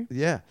everything better.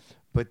 Yeah,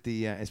 but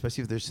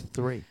especially if there's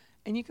 3.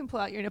 And you can pull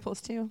out your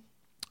nipples too.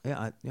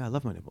 Yeah, I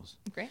love my nipples.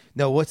 Great.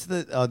 No,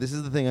 this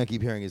is the thing I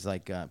keep hearing is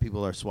like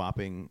people are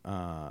swapping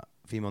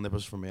female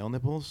nipples for male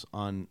nipples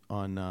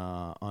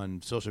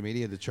on social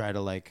media to try to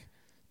like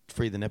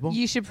free the nipple.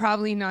 You should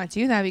probably not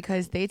do that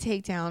because they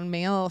take down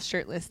male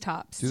shirtless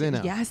tops. Do they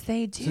now? Yes,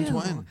 they do. Since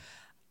when?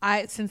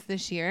 Since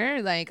this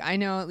year, like I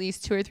know at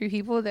least 2 or 3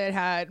 people that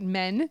had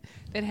men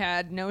that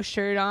had no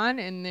shirt on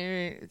and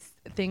their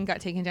thing got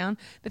taken down.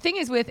 The thing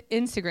is with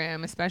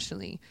Instagram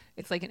especially,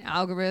 it's like an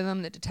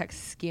algorithm that detects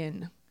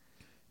skin.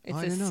 It's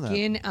a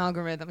skin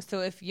algorithm. So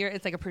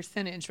it's like a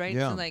percentage, right?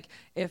 Yeah. So like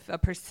if a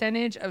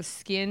percentage of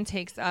skin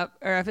takes up,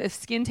 or if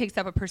skin takes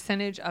up a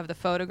percentage of the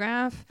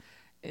photograph,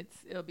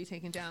 it'll be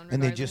taken down. Regardless.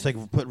 And they just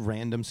like put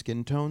random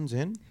skin tones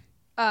in?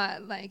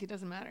 Like it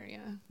doesn't matter, yeah.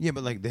 Yeah,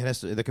 but like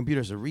the computer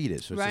has to read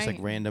it, so it's just like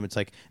random. It's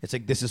like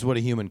this is what a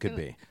human could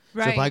be.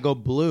 Right. So if I go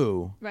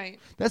blue, right,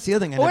 that's the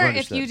other thing I never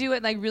understood. Or if you do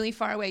it like really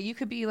far away, you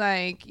could be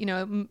like in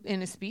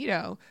a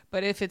Speedo,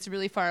 but if it's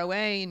really far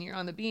away and you're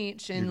on the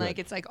beach and like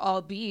it's like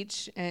all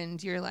beach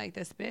and you're like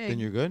this big, then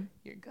you're good.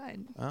 You're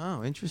good.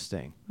 Oh,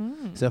 interesting.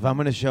 So if I'm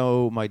going to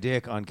show my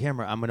dick on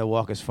camera, I'm going to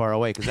walk as far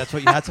away because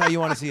that's how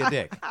you want to see a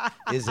dick,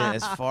 is it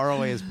as far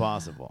away as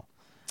possible.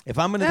 If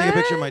I'm going to take a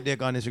picture of my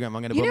dick on Instagram,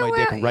 I'm going to put my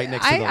dick right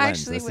next to the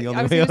lens. That's the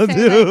only way I'll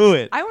do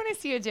it. I want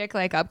to see a dick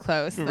like up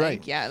close. Like,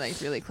 right. Yeah,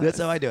 like really close. That's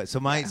how I do it. So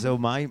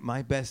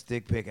my best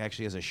dick pic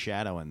actually has a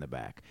shadow in the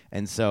back.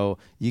 And so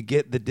you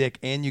get the dick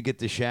and you get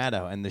the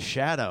shadow. And the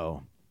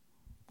shadow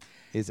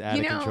is out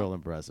of control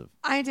impressive.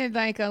 I did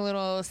like a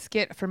little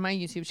skit for my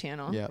YouTube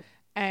channel. Yep.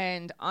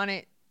 And on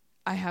it,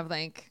 I have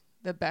like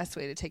the best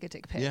way to take a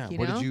dick pic. Yeah.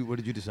 What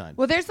did you decide?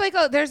 Well, there's like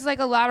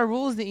a lot of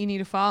rules that you need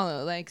to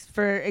follow. Like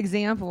for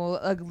example,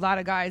 a lot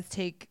of guys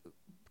take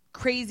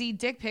crazy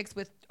dick pics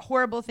with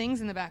horrible things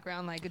in the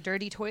background, like a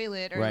dirty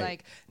toilet or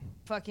like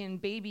fucking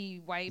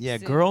baby wipes. Yeah,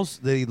 girls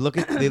they look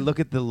at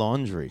the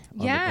laundry on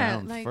the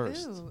ground like,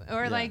 first.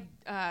 Or like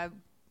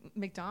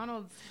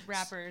McDonald's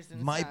wrappers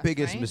and my stuff,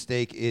 biggest right?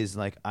 mistake is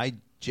like I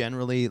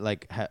generally I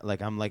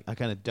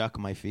kind of duck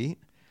my feet.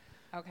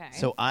 Okay.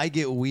 So I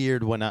get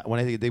weird when I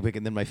take a dick pic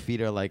and then my feet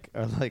are like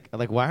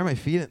why are my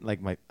feet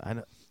like my I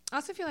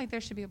also feel like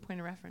there should be a point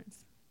of reference.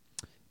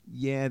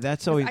 Yeah,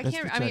 that's always.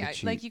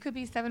 Like you could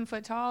be 7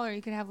 foot tall, or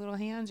you could have little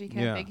hands, or you could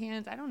have big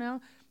hands. I don't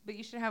know, but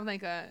you should have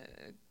like a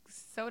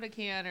soda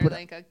can or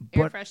like a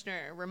air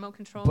freshener, or remote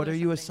control. But are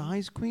you a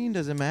size queen?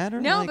 Does it matter?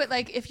 No, but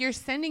like if you're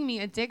sending me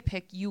a dick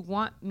pic, you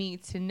want me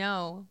to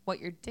know what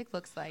your dick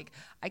looks like.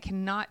 I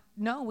cannot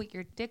know what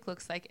your dick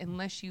looks like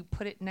unless you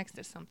put it next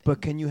to something.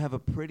 But can you have a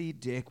pretty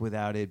dick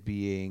without it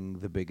being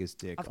the biggest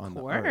dick on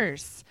the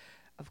earth?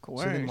 Of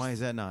course. So then why does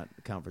that not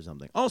count for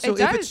something? Also, It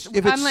does. if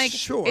it's I'm like,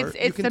 short, it's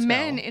you the can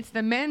men. tell. It's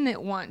the men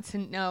that want to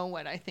know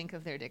what I think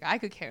of their dick. I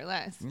could care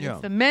less. Yeah.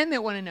 It's the men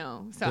that want to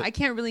know. So But I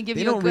can't really give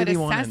they you a don't good really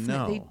wanna assessment.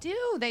 know. They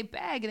do. They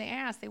beg. They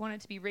ask. They want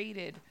it to be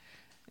rated.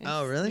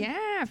 Oh, really?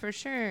 Yeah, for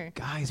sure.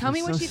 Guys, tell we're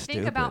me what so you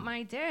think about stupid.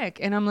 my dick.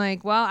 And I'm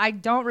like, well, I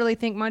don't really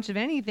think much of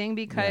anything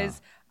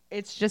because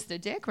it's just a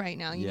dick right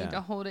now. You Yeah. need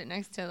to hold it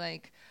next to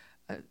like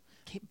a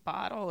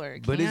bottle or a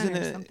But can isn't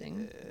or it?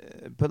 something.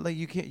 But like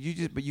you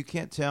can't. But you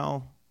can't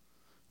tell.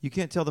 You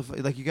can't tell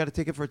like you got to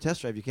take it for a test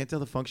drive. You can't tell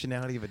the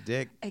functionality of a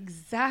dick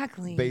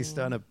Exactly. based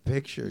on a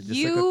picture, just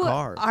You like a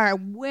car. are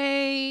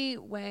way,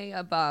 way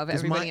above 'Cause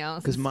everybody my-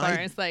 else 'cause as my- far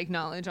as like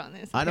knowledge on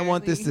this. I don't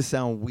want this to apparently.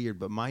 sound weird,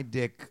 but my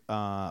dick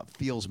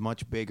feels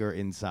much bigger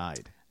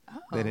inside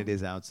than it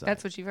is outside.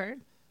 That's what you've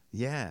heard.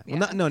 Yeah.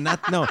 Yeah. Well,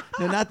 not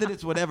that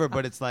it's whatever,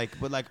 but it's like,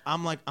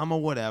 I'm a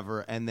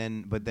whatever, and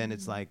then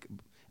it's like,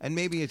 and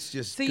maybe it's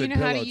just So good you know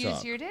how to pillow use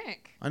talk. your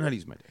dick. I know how to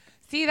use my dick.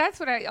 See, that's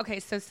what okay,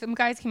 so some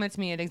guys came up to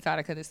me at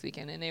Exotica this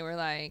weekend and they were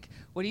like,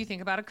 what do you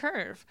think about a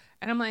curve?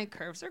 And I'm like,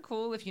 curves are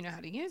cool if you know how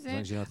to use it. As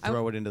long as you don't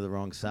throw it into the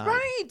wrong side.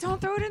 Right, don't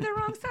throw it in the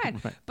wrong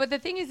side. Right. But the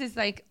thing is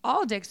like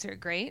all dicks are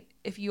great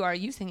if you are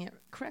using it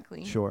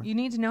correctly. Sure. You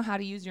need to know how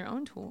to use your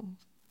own tool,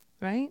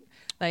 right?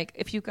 Like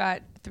if you've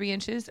got 3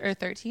 inches or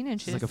 13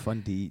 inches. It's like a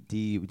fun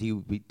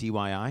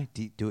DIY,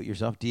 do it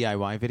yourself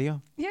DIY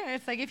video. Yeah,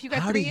 it's like if you got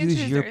How 3 to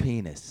inches use your or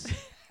penis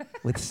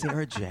with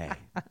Sarah J.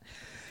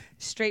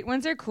 straight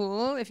ones are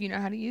cool if you know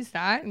how to use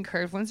that, and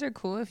curved ones are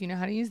cool if you know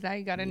how to use that.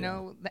 You got to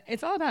know.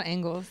 It's all about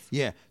angles.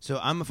 Yeah, so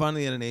I'm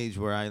finally at an age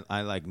where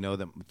I like know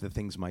that the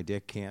things my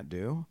dick can't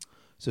do.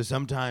 So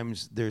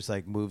sometimes there's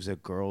like moves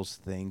that girls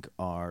think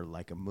are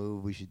like a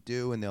move we should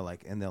do, and they'll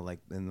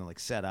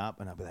set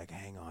up, and I'll be like,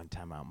 hang on,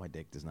 time out, my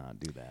dick does not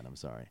do that. I'm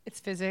sorry. It's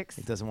physics.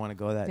 It doesn't want to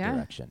go that Yeah.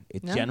 direction.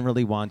 It No.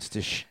 generally wants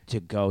to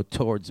go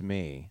towards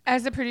me.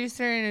 As a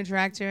producer and a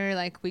director,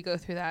 like we go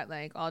through that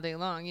like all day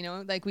long. You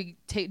know, like we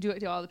do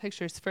all the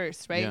pictures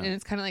first, right? Yeah. And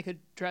it's kind of like a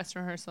dress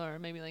rehearsal or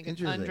maybe like an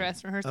Interesting.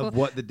 undress rehearsal. Of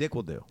what the dick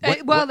will do.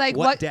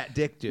 What that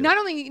dick do. Not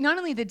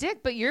only the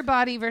dick, but your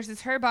body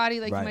versus her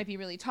body. Like Right. you might be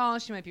really tall,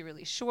 she might be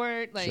really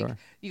short. Like Sure.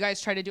 you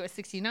guys try to do a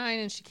 69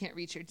 and she can't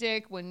reach your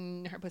dick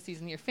when her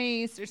pussy's in your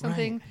face or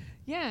something. Right.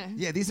 Yeah.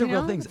 Yeah, these are You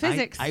real know? things.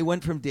 Physics. I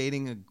went from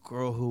dating a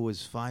girl who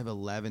was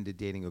 5'11" to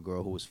dating a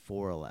girl who was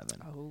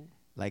 4'11". Oh.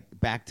 Like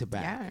back to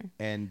back. Yeah.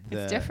 And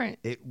It's different.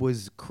 It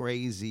was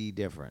crazy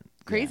different.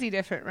 Crazy Yeah.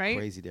 different, right?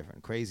 Crazy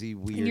different. Crazy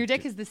weird. And your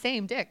dick is the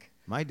same dick.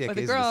 my dick but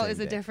the is girl the same is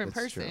a dick. different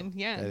That's person.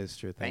 True. Yeah. That is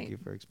true. Thank Right. you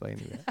for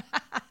explaining that.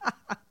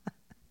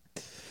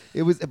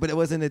 But it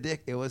wasn't a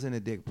dick. It wasn't a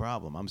dick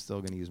problem. I'm still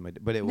gonna use my.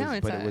 But it was. No,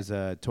 it's but it was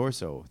a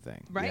torso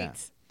thing. Right.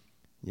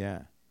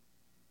 Yeah.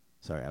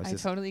 Sorry, I was I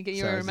just. totally get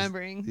you sorry, I was just-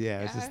 remembering. yeah,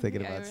 I was just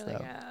thinking yeah, about you're like,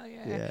 stuff. oh,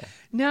 yeah. Yeah.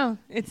 No,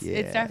 it's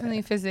Yeah.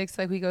 definitely physics.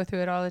 Like we go through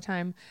it all the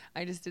time.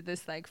 I just did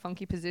this like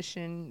funky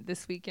position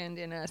this weekend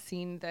in a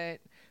scene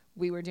that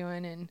we were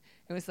doing, and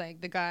it was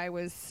like the guy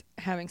was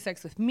having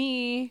sex with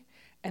me,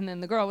 and then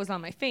the girl was on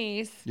my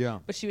face. Yeah.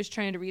 But she was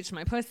trying to reach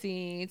my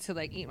pussy to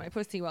like eat my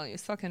pussy while he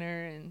was fucking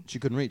her, and She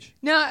couldn't reach.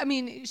 no, I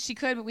mean she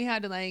could, but we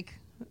had to like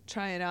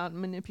try it out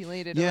and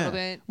manipulate it a little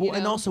bit. Well, you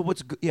and know? also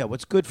what's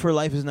good for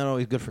life is not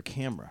always good for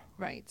camera.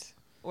 right,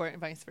 or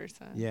vice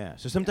versa. Yeah.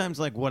 So sometimes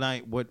like what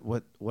I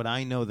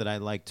know that I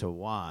like to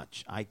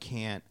watch, I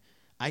can't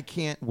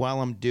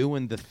while I'm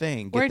doing the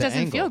thing. Get Or it the doesn't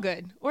angle. feel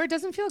good. Or it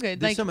doesn't feel good.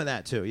 There's like some of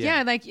that too. yeah.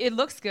 Yeah. Like it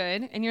looks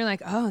good, and you're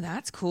like, oh,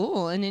 that's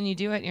cool, and then you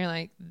do it, and you're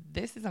like,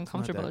 this is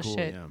uncomfortable as cool,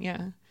 shit. yeah.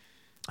 Yeah.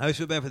 I always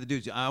feel bad for the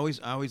dudes. I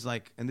always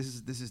like, and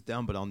this is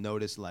dumb, but I'll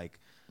notice like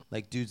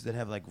dudes that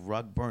have like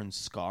rug burn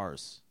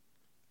scars.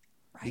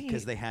 Right.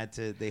 Because they had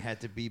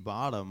to be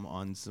bottom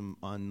on some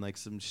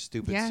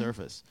stupid Yeah,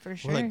 surface. for Or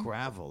sure. like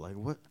gravel. Like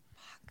what?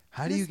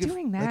 How do Who's you get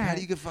doing like how that?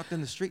 do you get fucked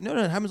in the street? No,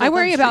 it happens all I the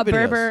worry time in about street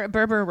videos.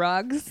 Berber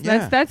rugs.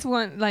 Yeah. That's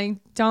one. Like,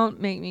 don't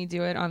make me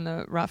do it on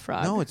the rough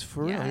rug. No, it's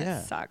for real,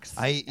 yeah. It sucks.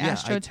 I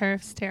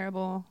AstroTurf's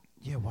terrible.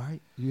 Yeah, why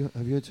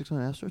have you had sex on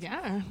Astro?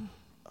 Yeah.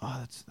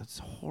 Oh, that's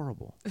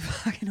horrible.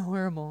 Fucking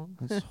horrible.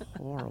 That's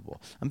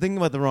horrible. I'm thinking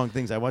about the wrong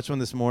things. I watched one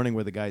this morning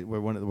where the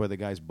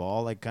guy's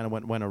ball like kind of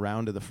went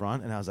around to the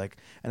front, and I was like,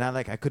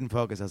 I couldn't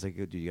focus. I was like,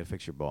 dude, you gotta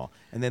fix your ball.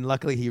 And then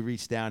luckily he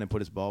reached down and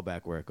put his ball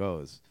back where it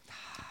goes.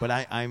 But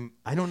I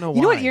don't know why.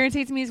 You know what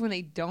irritates me is when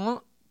they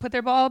don't put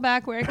their ball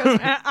back where it goes.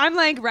 I'm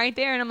like right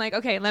there, and I'm like,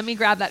 okay, let me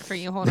grab that for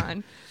you. Hold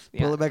on.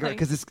 Pull it back like,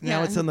 because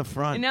now it's on the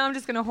front. And now I'm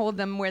just gonna hold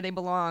them where they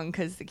belong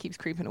because it keeps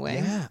creeping away.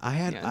 Yeah, I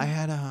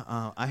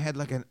had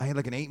like an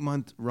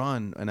 8-month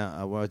run, and where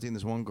I was dating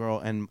this one girl,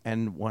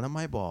 and one of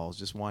my balls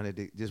just wanted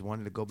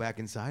to go back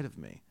inside of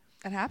me,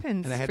 That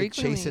happens. and I had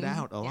frequently. to chase it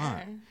out a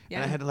lot, Yeah.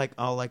 and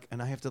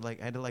I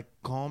had to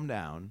calm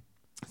down.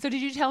 So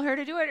did you tell her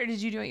to do it, or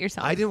did you do it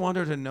yourself? I didn't want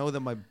her to know that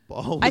my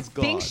ball was I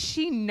gone. think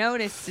she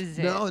notices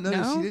it. No,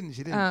 she didn't.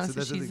 She didn't. Oh, So so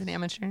that's the she's thing. an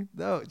amateur.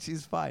 No,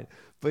 she's fine.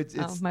 But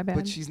it's my bad.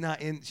 But she's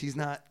not.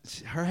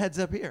 Her head's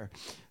up here.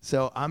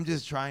 So I'm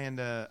just trying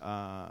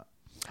to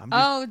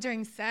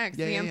During sex.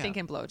 Yeah, See, yeah, I'm yeah.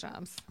 thinking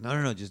blowjobs.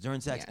 No, just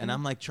during sex. Yeah. And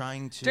I'm like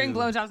trying to During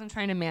blowjobs, I'm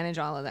trying to manage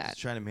all of that.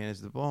 just trying to manage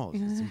the balls.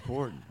 It's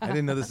important. I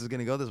didn't know this was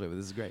gonna go this way, but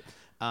this is great.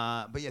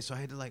 But yeah, so I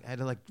had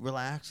to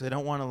relax. I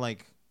don't want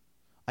to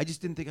I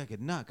just didn't think I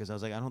could nut because I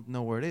was like, I don't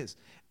know where it is,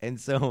 and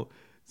so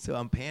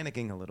I'm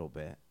panicking a little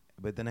bit.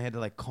 But then I had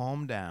to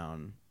calm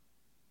down,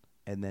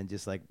 and then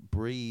just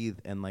breathe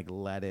and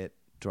let it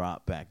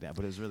drop back down.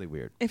 But it was really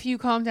weird. If you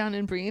calm down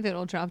and breathe,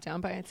 it'll drop down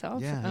by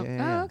itself. Yeah.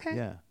 Oh, okay.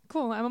 Yeah.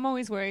 Cool. I'm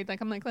always worried.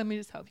 I'm like, let me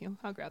just help you.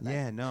 I'll grab that.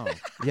 Yeah, no.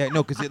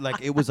 Because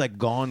it was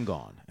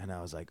gone. And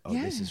I was like, oh,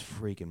 this is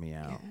freaking me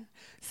out. Yeah.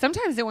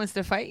 Sometimes it wants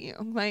to fight you.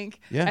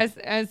 As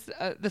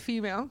the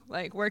female,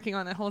 working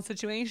on that whole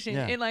situation,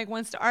 it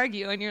wants to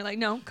argue. And you're like,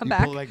 no, come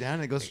back. Pull it back down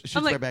and it goes, shoots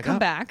I'm like, right back come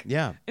up. back.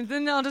 Yeah. And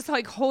then they'll just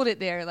hold it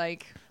there.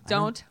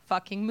 Don't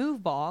fucking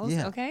move, balls.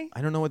 Yeah. Okay.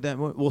 I don't know what that.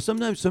 Well,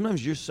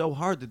 sometimes you're so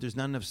hard that there's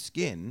not enough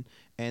skin,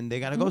 and they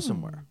got to go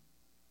somewhere.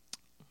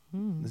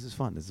 This is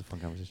fun. This is a fun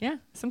conversation. Yeah.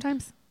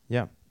 Sometimes.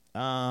 Yeah.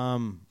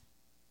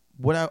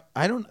 What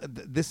I don't.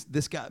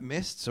 This got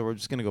missed, so we're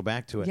just gonna go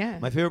back to it. Yeah.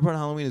 My favorite part of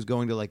Halloween is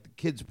going to the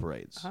kids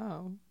parades.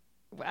 Oh.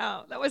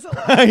 Wow. That was a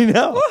lot. I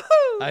know.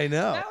 Woohoo! I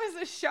know. That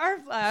was a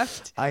sharp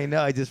left. I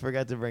know. I just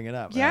forgot to bring it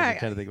up. Yeah. I was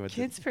trying to think about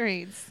kids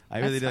parades. I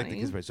really That's do like the funny.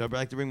 kids parade. So I'd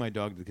like to bring my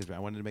dog to the kids parade.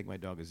 I wanted to make my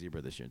dog a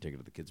zebra this year and take it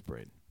to the kids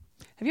parade.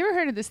 Have you ever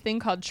heard of this thing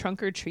called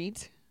trunk or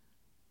treat?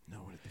 No,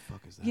 what the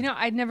fuck is that?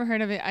 I'd never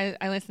heard of it.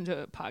 I listened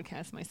to a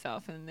podcast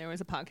myself, and there was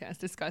a podcast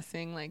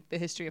discussing the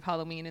history of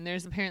Halloween, and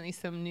there's apparently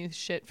some new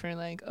shit for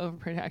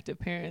overprotective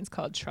parents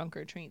called trunk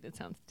or treat. That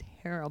sounds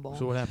terrible.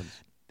 So what happens?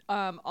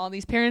 All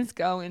these parents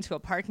go into a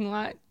parking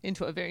lot,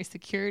 into a very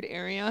secured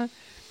area,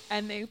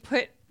 and they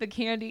put the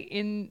candy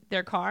in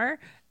their car,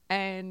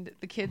 and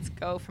the kids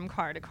go from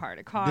car to car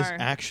to car. This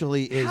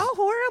actually is. How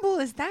horrible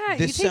is that?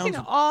 You've taken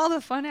all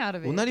the fun out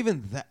of it. Well, not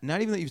even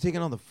that you've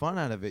taken all the fun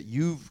out of it.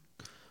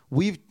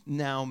 We've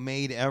now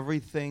made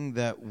everything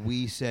that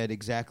we said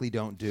exactly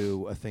don't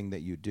do a thing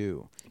that you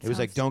do. It was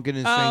don't get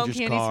in a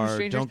stranger's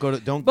car.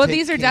 Don't. Well, take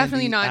these are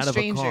definitely candy not out of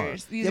a car.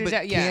 strangers. These are but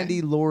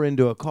candy lure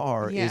into a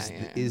car is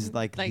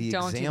the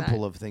don't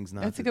example of things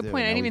not. That's a to good do.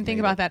 point. I Now didn't even we've think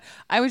made about it. that.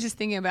 I was just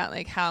thinking about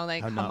how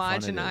not fun it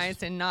is.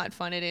 homogenized and not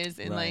fun it is,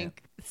 and Right.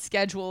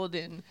 scheduled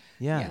and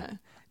Yeah.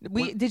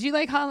 Did you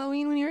like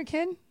Halloween when you were a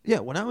kid? Yeah,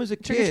 when I was a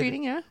Trick or kid.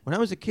 treating, yeah. When I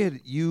was a kid,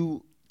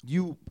 you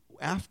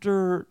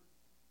after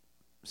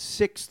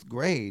 6th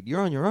grade,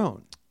 you're on your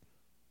own.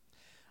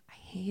 I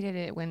hated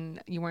it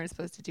when you weren't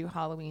supposed to do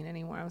Halloween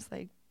anymore. I was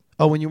like,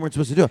 Oh, when you weren't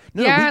supposed to do it.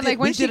 No, yeah, we did,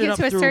 once you we did get it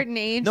to up a through, certain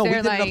age, no, we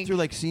they're did it up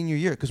through senior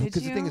year because Did the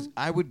thing is, you?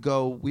 I would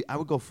go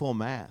full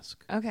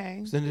mask.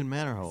 okay. So it didn't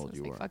matter how So old it's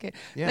you like, were. fuck it.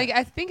 Yeah.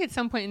 I think at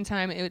some point in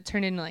time it would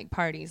turn into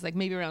parties,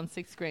 maybe around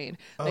 6th grade.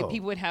 Oh.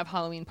 People would have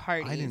Halloween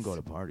parties. I didn't go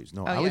to parties.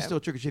 No, Oh, I was yeah. still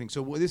trick or treating.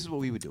 So this is what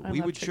we would do. I We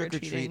love would trick or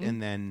treat,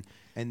 trick-or-treating.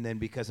 and then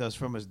because I was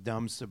from a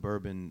dumb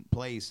suburban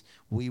place,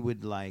 we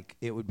would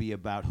it would be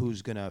about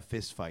who's gonna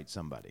fist fight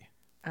somebody.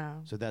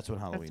 Oh. So that's what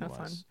Halloween no was.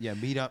 fun. Yeah,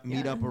 meet up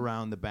Yeah.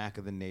 around the back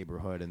of the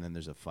neighborhood, and then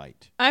there's a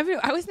fight. I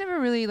was never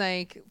really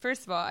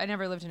first of all, I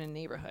never lived in a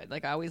neighborhood.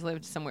 I always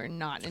lived somewhere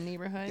not a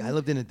neighborhood. Yeah, I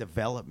lived in a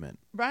development.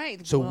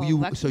 Right. So well,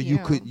 lucky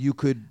you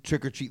could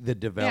trick or treat the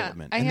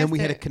development, I and have then we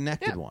had to- a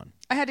connected yeah. one.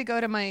 I had to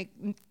go to my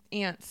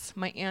aunt's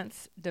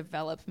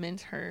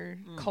development, her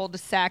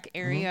cul-de-sac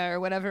area or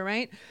whatever,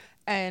 right?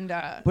 And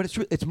But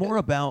it's more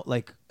about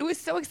it was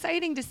so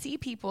exciting to see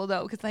people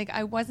though, because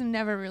I wasn't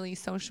never really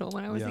social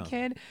when I was a Yeah.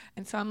 kid,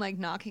 and so I'm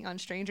knocking on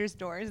strangers'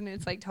 doors, and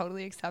it's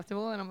totally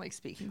acceptable, and I'm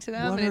speaking to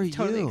them, What and are it's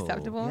totally you?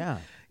 acceptable. Yeah.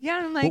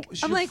 Yeah, and What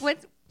was your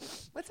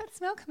what's that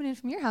smell coming in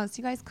from your house?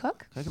 Do you guys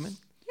cook? Can I come in?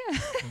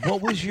 Yeah.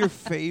 What was your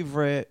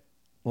favorite?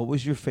 What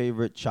was your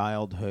favorite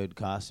childhood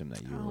costume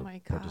that you Oh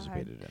my God.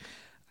 participated in?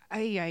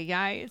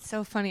 Ay. It's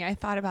so funny. I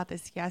thought about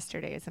this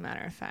yesterday, as a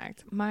matter of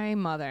fact. My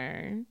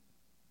mother,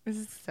 this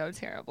is so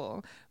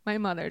terrible. My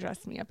mother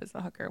dressed me up as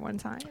a hooker one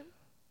time.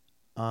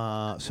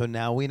 So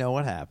now we know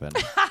what happened.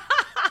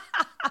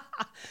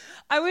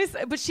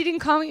 But she didn't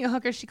call me a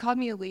hooker. She called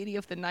me a lady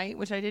of the night,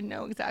 which I didn't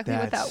know exactly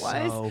what that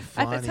was so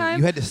funny. at the time.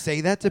 You had to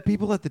say that to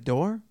people at the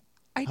door?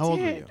 I How did. old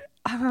were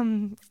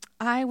you?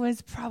 I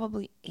was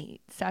probably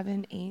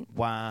 7, 8.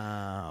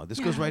 Wow. This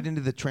goes Yeah. right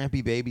into the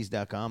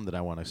trampybabies.com that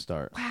I want to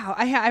start. Wow.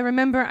 I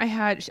remember I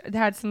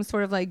had some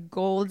sort of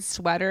gold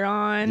sweater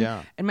on.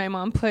 Yeah. And my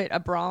mom put a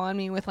bra on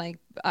me with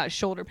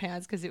shoulder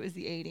pads because it was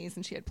the 80s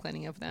and she had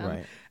plenty of them.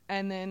 Right.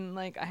 And then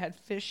I had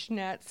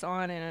fishnets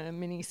on and a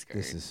mini skirt.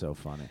 This is so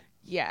funny.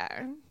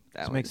 Yeah.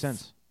 This makes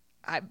sense.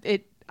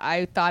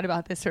 I thought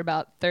about this for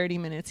about 30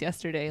 minutes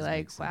yesterday. This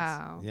makes sense.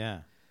 Wow. Yeah.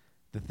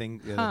 The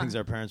things Huh.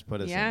 our parents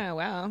put us in. Yeah,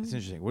 wow. It's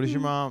interesting. What did your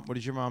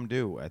mom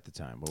do at the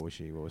time? What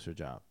was her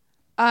job?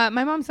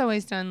 My mom's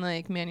always done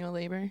manual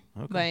labor,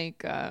 Okay.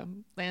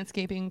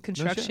 landscaping,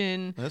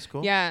 construction. That's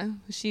cool. Yeah,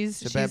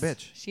 she's a bad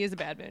bitch. She is a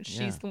bad bitch.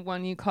 Yeah. She's the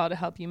one you call to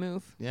help you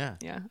move. Yeah.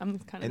 Yeah, I'm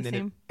kind of And the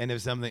then same.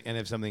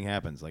 if something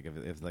happens,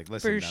 if listen,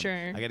 For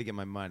sure. I got to get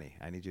my money.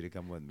 I need you to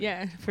come with me.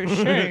 Yeah, for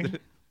sure.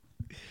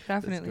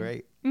 Definitely. That's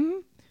great. hmm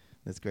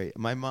That's great.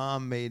 My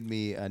mom made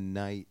me a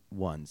knight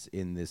once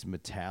in this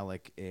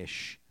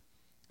metallic-ish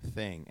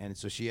thing, and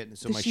so she had.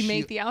 So Did she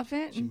make the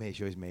outfit?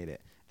 She always made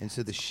it, and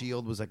so the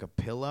shield was like a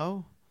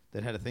pillow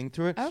that had a thing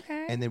through it.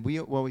 Okay. And then we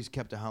always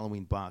kept a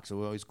Halloween box, so it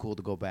was always cool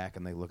to go back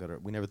and like look at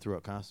it. We never threw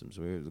out costumes.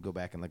 So we would go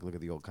back and like look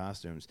at the old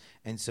costumes.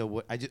 And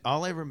so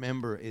all I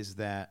remember is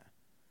that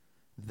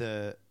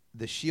the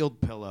shield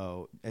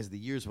pillow, as the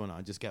years went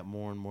on, just got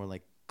more and more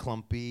like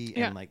clumpy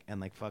and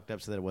like fucked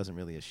up, so that it wasn't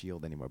really a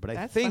shield anymore. But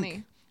That's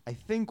funny. I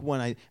think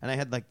when I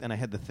had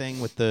the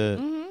thing with the.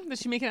 Mm-hmm. Did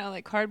she make it out of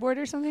like cardboard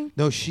or something?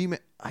 No,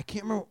 I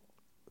can't remember.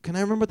 Can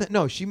I remember that?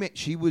 No, she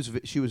was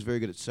very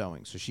good at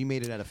sewing, so she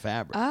made it out of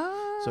fabric.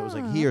 Oh, so it was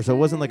like here, so it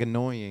wasn't like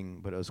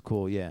annoying, but it was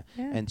cool, yeah.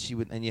 And she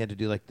had to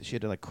do she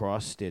had to like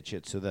cross stitch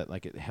it so that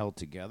like it held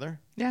together.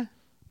 Yeah.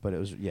 But it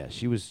was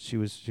she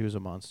was a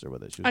monster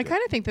with it. I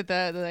kind of think that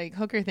the like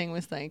hooker thing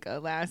was like a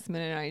last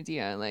minute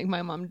idea. Like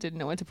my mom didn't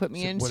know what to put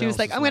me in. She was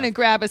like, I'm gonna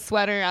grab a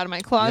sweater out of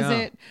my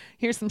closet. Yeah.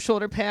 Here's some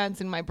shoulder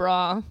pads and my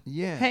bra.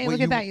 Yeah. Hey,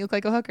 look at that. You look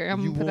like a hooker.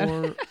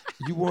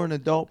 You wore an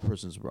adult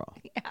person's bra.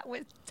 Yeah,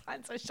 with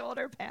tons of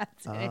shoulder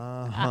pads.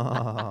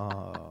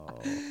 Oh.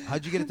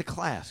 How'd you get it to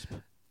clasp?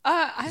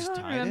 I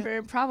don't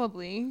remember.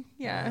 Probably.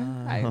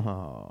 Yeah.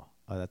 Oh,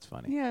 that's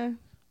funny. Yeah.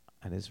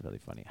 That is really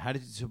funny. How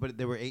did you? But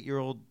they were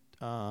 8-year-old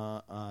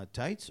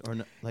tights or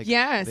no, like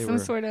some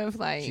sort of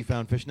like she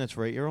found fishnets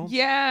for 8-year-olds.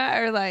 Yeah,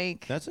 or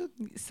like that's it.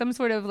 Some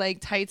sort of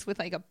like tights with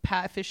like a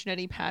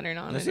fishnetty pattern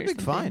on that's it. That's a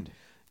big find.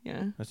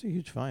 Yeah, that's a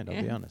huge find.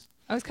 I'll be honest.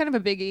 I was kind of a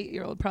big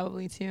 8-year-old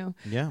probably too.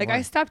 Yeah, like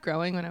I stopped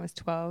growing when I was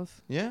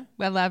 12. Yeah,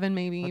 11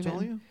 maybe. How tall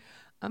are you?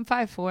 I'm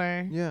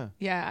 5'4". Yeah.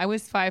 Yeah, I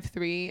was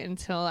 5'3"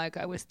 until like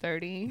I was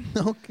 30.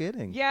 No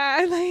kidding.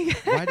 Yeah, like.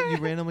 Why did you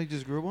randomly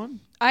just grew one?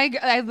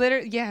 I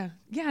literally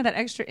that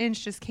extra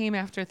inch just came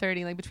after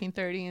 30, like between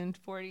 30 and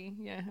 40.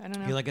 Yeah, I don't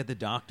know. You're like at the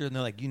doctor and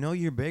they're like,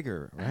 you're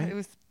bigger, right? It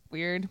was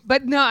weird,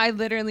 but no, I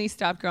literally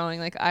stopped growing.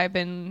 Like I've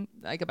been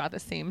like about the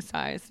same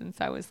size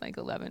since I was like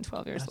 11,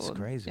 12 years old. That's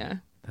crazy. Yeah.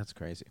 That's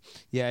crazy.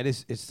 Yeah, it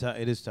is.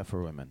 It is tough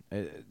for women.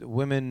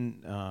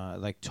 Women,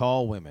 like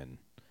tall women.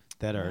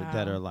 That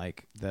are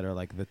like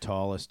the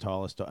tallest,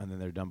 and then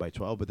they're done by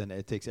 12. But then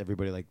it takes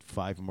everybody like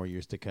 5 more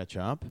years to catch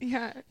up.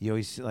 Yeah, you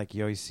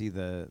always see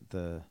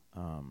the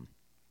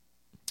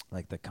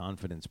like the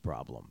confidence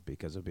problem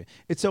because of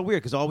it's so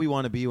weird because all we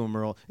want to be when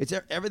we're old,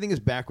 everything is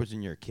backwards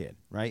when you're a kid,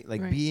 right?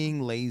 Like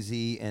being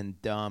lazy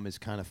and dumb is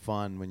kind of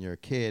fun when you're a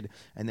kid,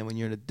 and then when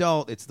you're an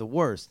adult, it's the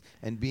worst.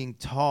 And being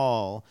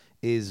tall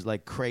is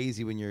like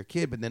crazy when you're a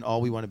kid, but then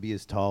all we want to be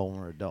is tall when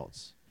we're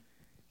adults.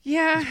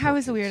 Yeah, I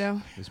was a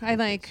weirdo.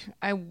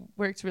 I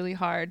worked really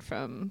hard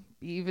from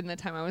even the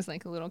time I was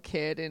like a little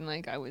kid, and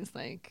like I was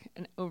like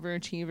an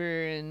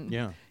overachiever, and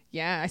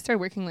I started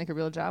working like a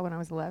real job when I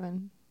was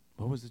 11.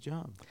 What was the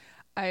job?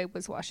 I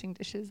was washing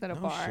dishes at a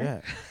bar.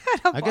 Shit.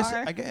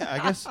 I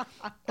guess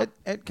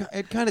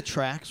it kind of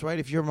tracks, right?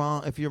 If your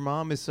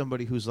mom is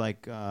somebody who's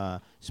like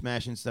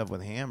smashing stuff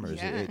with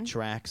hammers, it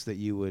tracks that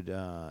you would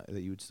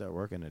start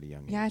working at a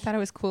young age. Yeah, I thought it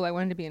was cool. I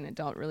wanted to be an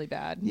adult really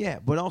bad. Yeah,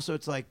 but also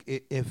it's like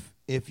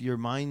if your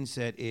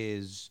mindset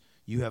is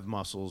you have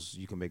muscles,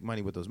 you can make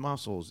money with those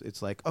muscles.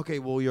 It's like, okay,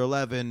 well, you're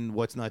 11.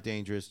 What's not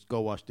dangerous?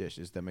 Go wash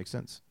dishes. That makes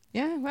sense.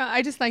 Yeah, well,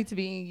 I just like to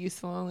be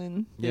useful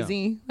and busy.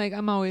 Yeah. Like,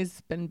 I'm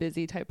always been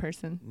busy type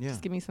person. Yeah.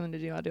 Just give me something to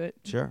do, I'll do it.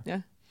 Sure.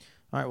 Yeah.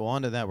 All right, well,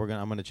 on to that,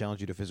 I'm going to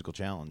challenge you to a physical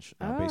challenge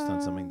based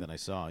on something that I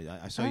saw.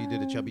 I saw you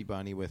did a chubby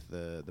bunny with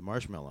the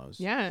marshmallows.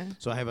 Yeah.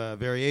 So I have a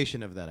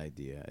variation of that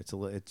idea.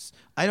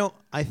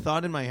 I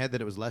thought in my head that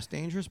it was less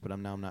dangerous, but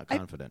I'm not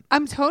confident.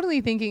 I'm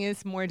totally thinking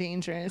it's more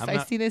dangerous.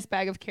 I see this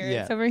bag of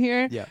carrots over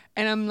here,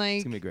 and I'm like,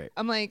 it's gonna be great.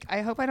 I'm like,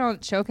 I hope I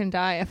don't choke and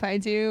die. If I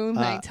do,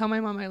 like, tell my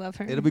mom I love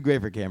her. It'll be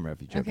great for camera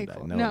if you choke and die.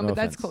 Cool. No, but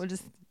that's cool.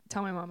 Just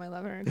tell my mom I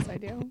love her because I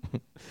do.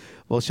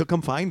 Well, she'll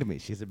come find me.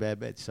 She's a bad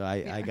bitch. So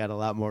I got a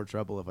lot more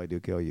trouble if I do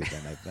kill you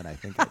than I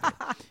think I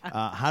do.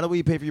 How do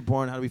we pay for your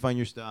porn? How do we find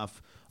your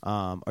stuff?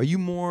 Are you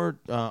more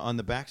on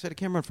the back side of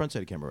camera or front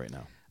side of camera right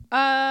now?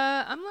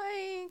 I'm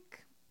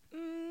like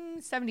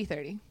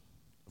 70-30.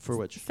 For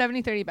which?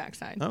 70-30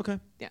 backside. Okay.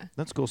 Yeah.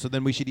 That's cool. So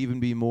then we should even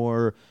be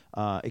more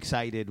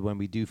excited when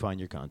we do find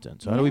your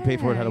content. So how do we pay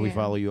for it? How do we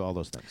follow you? All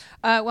those things.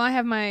 Well, I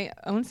have my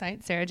own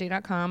site,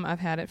 sarahj.com. I've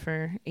had it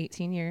for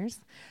 18 years.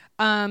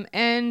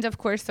 And of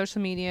course,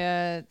 social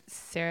media,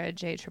 Sarah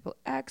J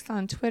XXX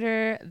on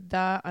Twitter,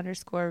 _real_Sarah_J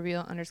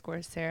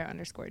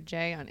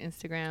on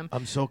Instagram.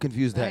 I'm so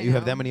confused that you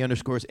have that many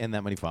underscores and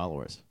that many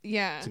followers.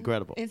 Yeah. It's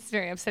incredible. It's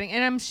very upsetting.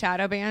 And I'm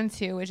shadow banned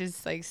too, which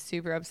is like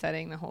super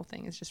upsetting. The whole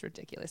thing is just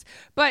ridiculous.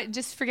 But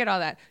just forget all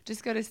that.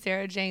 Just go to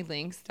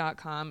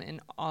sarahjlinks.com and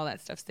all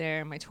that stuff's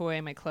there. My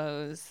toy, my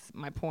clothes,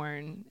 my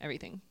porn,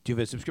 everything. Do you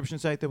have a subscription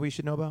site that we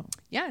should know about?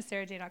 Yeah,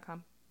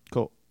 sarahj.com.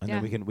 Cool. And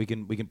then we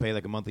can pay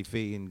like a monthly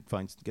fee and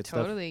get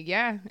stuff. Totally,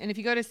 yeah. And if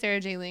you go to Sarah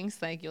J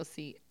Links, like you'll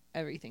see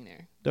everything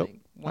there. Dope.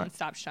 Like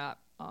one-stop shop,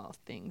 all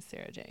things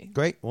Sarah J.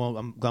 Great. Well,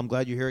 I'm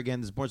glad you're here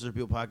again. This is Porn Stars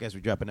People podcast. We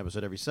drop an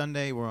episode every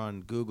Sunday. We're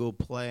on Google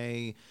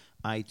Play,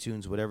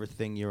 iTunes, whatever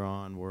thing you're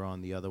on. We're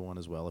on the other one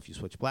as well. If you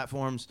switch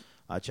platforms,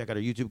 check out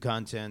our YouTube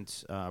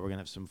content. We're going to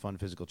have some fun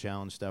physical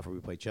challenge stuff where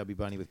we play Chubby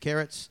Bunny with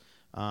carrots.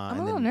 I'm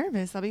a little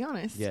nervous, I'll be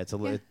honest. Yeah, it's a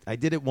little. I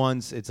did it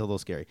once. It's a little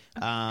scary,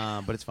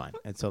 but it's fine.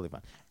 It's totally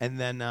fine. And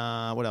then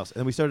what else? And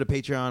then we started a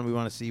Patreon. We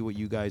want to see what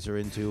you guys are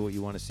into, what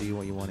you want to see,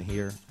 what you want to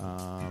hear.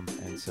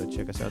 And so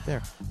check us out there.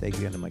 Thank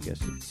you again to my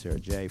guest, Sarah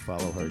J.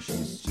 Follow her.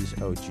 She's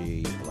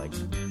OG, like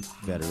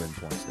veteran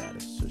porn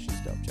status. So she's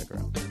dope. Check her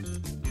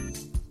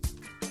out.